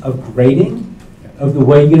tenets of grading, of the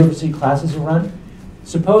way university classes are run.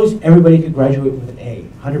 Suppose everybody could graduate with an A,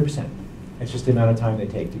 100%. It's just the amount of time they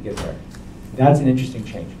take to get there. That's an interesting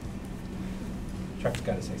change. Chuck's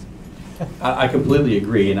got to say something. I completely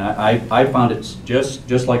agree, and I found it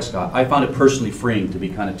just like Scott. I found it personally freeing to be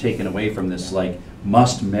kind of taken away from this like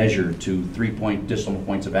must measure to 3 decimal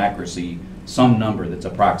points of accuracy, some number that's a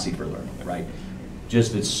proxy for learning, right?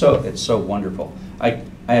 Just it's so wonderful. I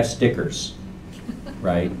have stickers,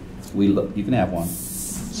 right? You can have one.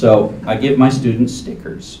 So I give my students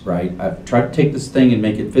stickers, right? I've tried to take this thing and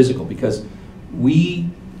make it physical because we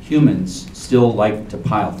humans still like to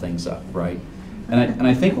pile things up, right? And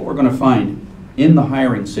I think what we're going to find in the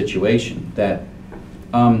hiring situation that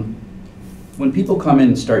when people come in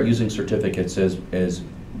and start using certificates as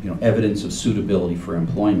you know, evidence of suitability for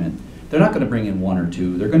employment, they're not going to bring in one or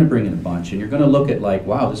two. They're going to bring in a bunch, and you're going to look at like,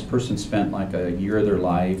 wow, this person spent like a year of their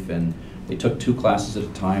life, and they took 2 classes at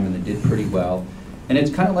a time, and they did pretty well. And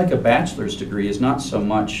it's kind of like a bachelor's degree is not so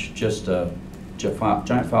much just a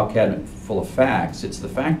giant file cabinet full of facts. It's the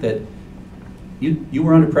fact that you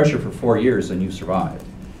were under pressure for 4 years and you survived.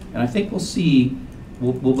 And I think we'll see,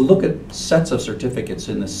 we'll look at sets of certificates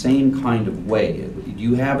in the same kind of way. Do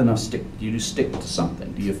you have enough do you stick to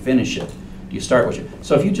something? Do you finish it? Do you start with it?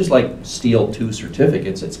 So if you just like steal 2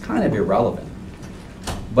 certificates, it's kind of irrelevant.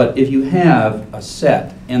 But if you have a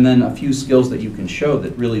set and then a few skills that you can show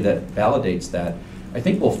that really that validates that, I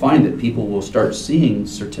think we'll find that people will start seeing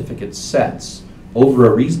certificate sets over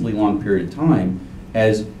a reasonably long period of time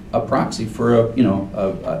as a proxy for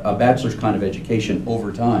a bachelor's kind of education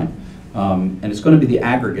over time. And it's going to be the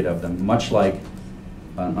aggregate of them, much like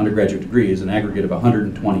an undergraduate degree is an aggregate of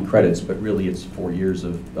 120 credits, but really it's 4 years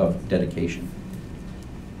of dedication.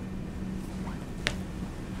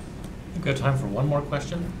 We've got time for one more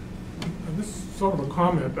question. This is sort of a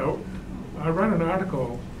comment, though. I read an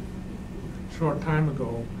article a short time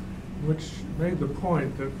ago which made the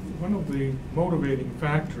point that one of the motivating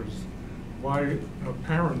factors why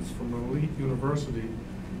parents from an elite university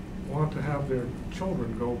want to have their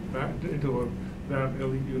children go back into that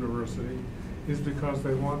elite university is because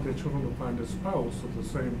they want their children to find a spouse of the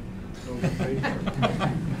same elite nature.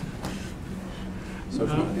 So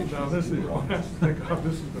now this is, I have to think how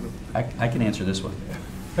this is going to... I can answer this one.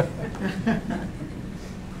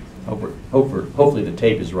 Hopefully the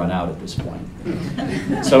tape is run out at this point.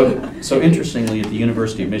 So interestingly, at the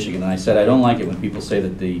University of Michigan, and I said I don't like it when people say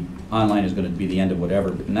that the online is going to be the end of whatever,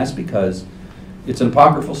 and that's because it's an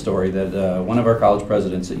apocryphal story that one of our college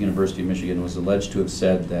presidents at University of Michigan was alleged to have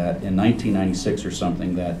said that in 1996 or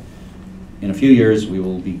something that in a few years we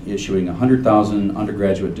will be issuing 100,000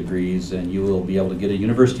 undergraduate degrees and you will be able to get a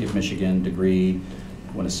University of Michigan degree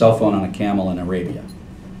with a cell phone on a camel in Arabia,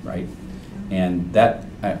 right? And that,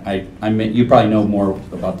 you probably know more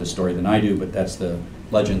about this story than I do, but that's the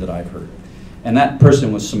legend that I've heard. And that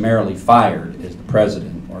person was summarily fired as the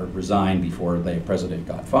president, or resigned before the president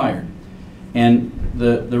got fired. And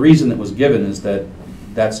the reason that was given is that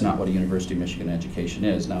that's not what a University of Michigan education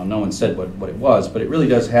is. Now, no one said what it was, but it really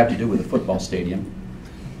does have to do with a football stadium.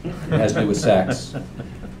 It has to do with sex. It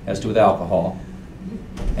has to do with alcohol.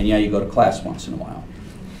 And yeah, you go to class once in a while.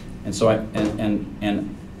 And so I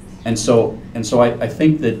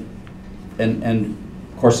think that and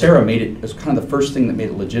Coursera made it was kind of the first thing that made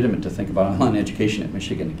it legitimate to think about online education at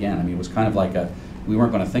Michigan again. I mean, it was kind of like we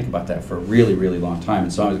weren't going to think about that for a really, really long time.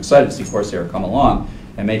 And so I was excited to see Coursera come along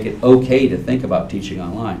and make it okay to think about teaching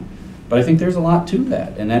online. But I think there's a lot to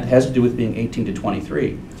that, and that has to do with being 18 to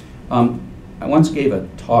 23. I once gave a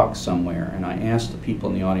talk somewhere, and I asked the people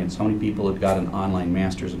in the audience how many people had got an online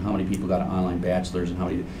master's and how many people got an online bachelor's, and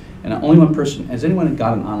only one person. Has anyone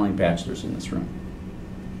got an online bachelor's in this room?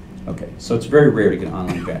 Okay, so it's very rare to get an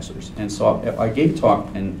online bachelor's. And so I gave a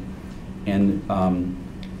talk, and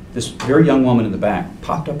this very young woman in the back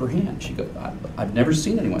popped up her hand. She goes, I've never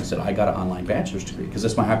seen anyone that said, I got an online bachelor's degree, because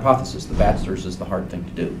that's my hypothesis. The bachelor's is the hard thing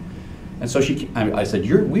to do. And so I said,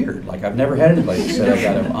 you're weird. Like, I've never had anybody that said I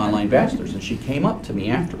got an online bachelor's. And she came up to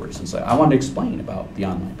me afterwards and said, I wanted to explain about the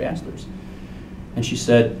online bachelor's. And she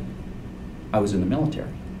said, I was in the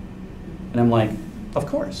military. And I'm like, of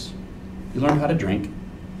course. You learn how to drink.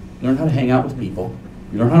 You learn how to hang out with people.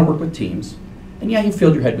 You learn how to work with teams. And yeah, you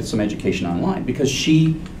filled your head with some education online, because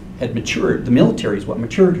she had matured. The military is what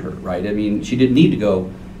matured her, right? I mean, she didn't need to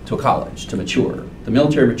go to a college to mature. The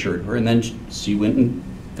military matured her, and then she went and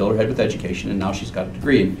filled her head with education, and now she's got a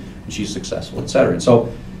degree, and she's successful, et cetera. And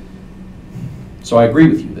so I agree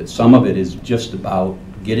with you that some of it is just about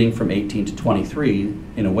getting from 18 to 23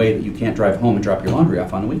 in a way that you can't drive home and drop your laundry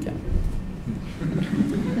off on the weekend.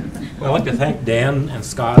 Well, I'd like to thank Dan and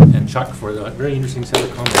Scott and Chuck for the very interesting set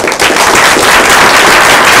of comments.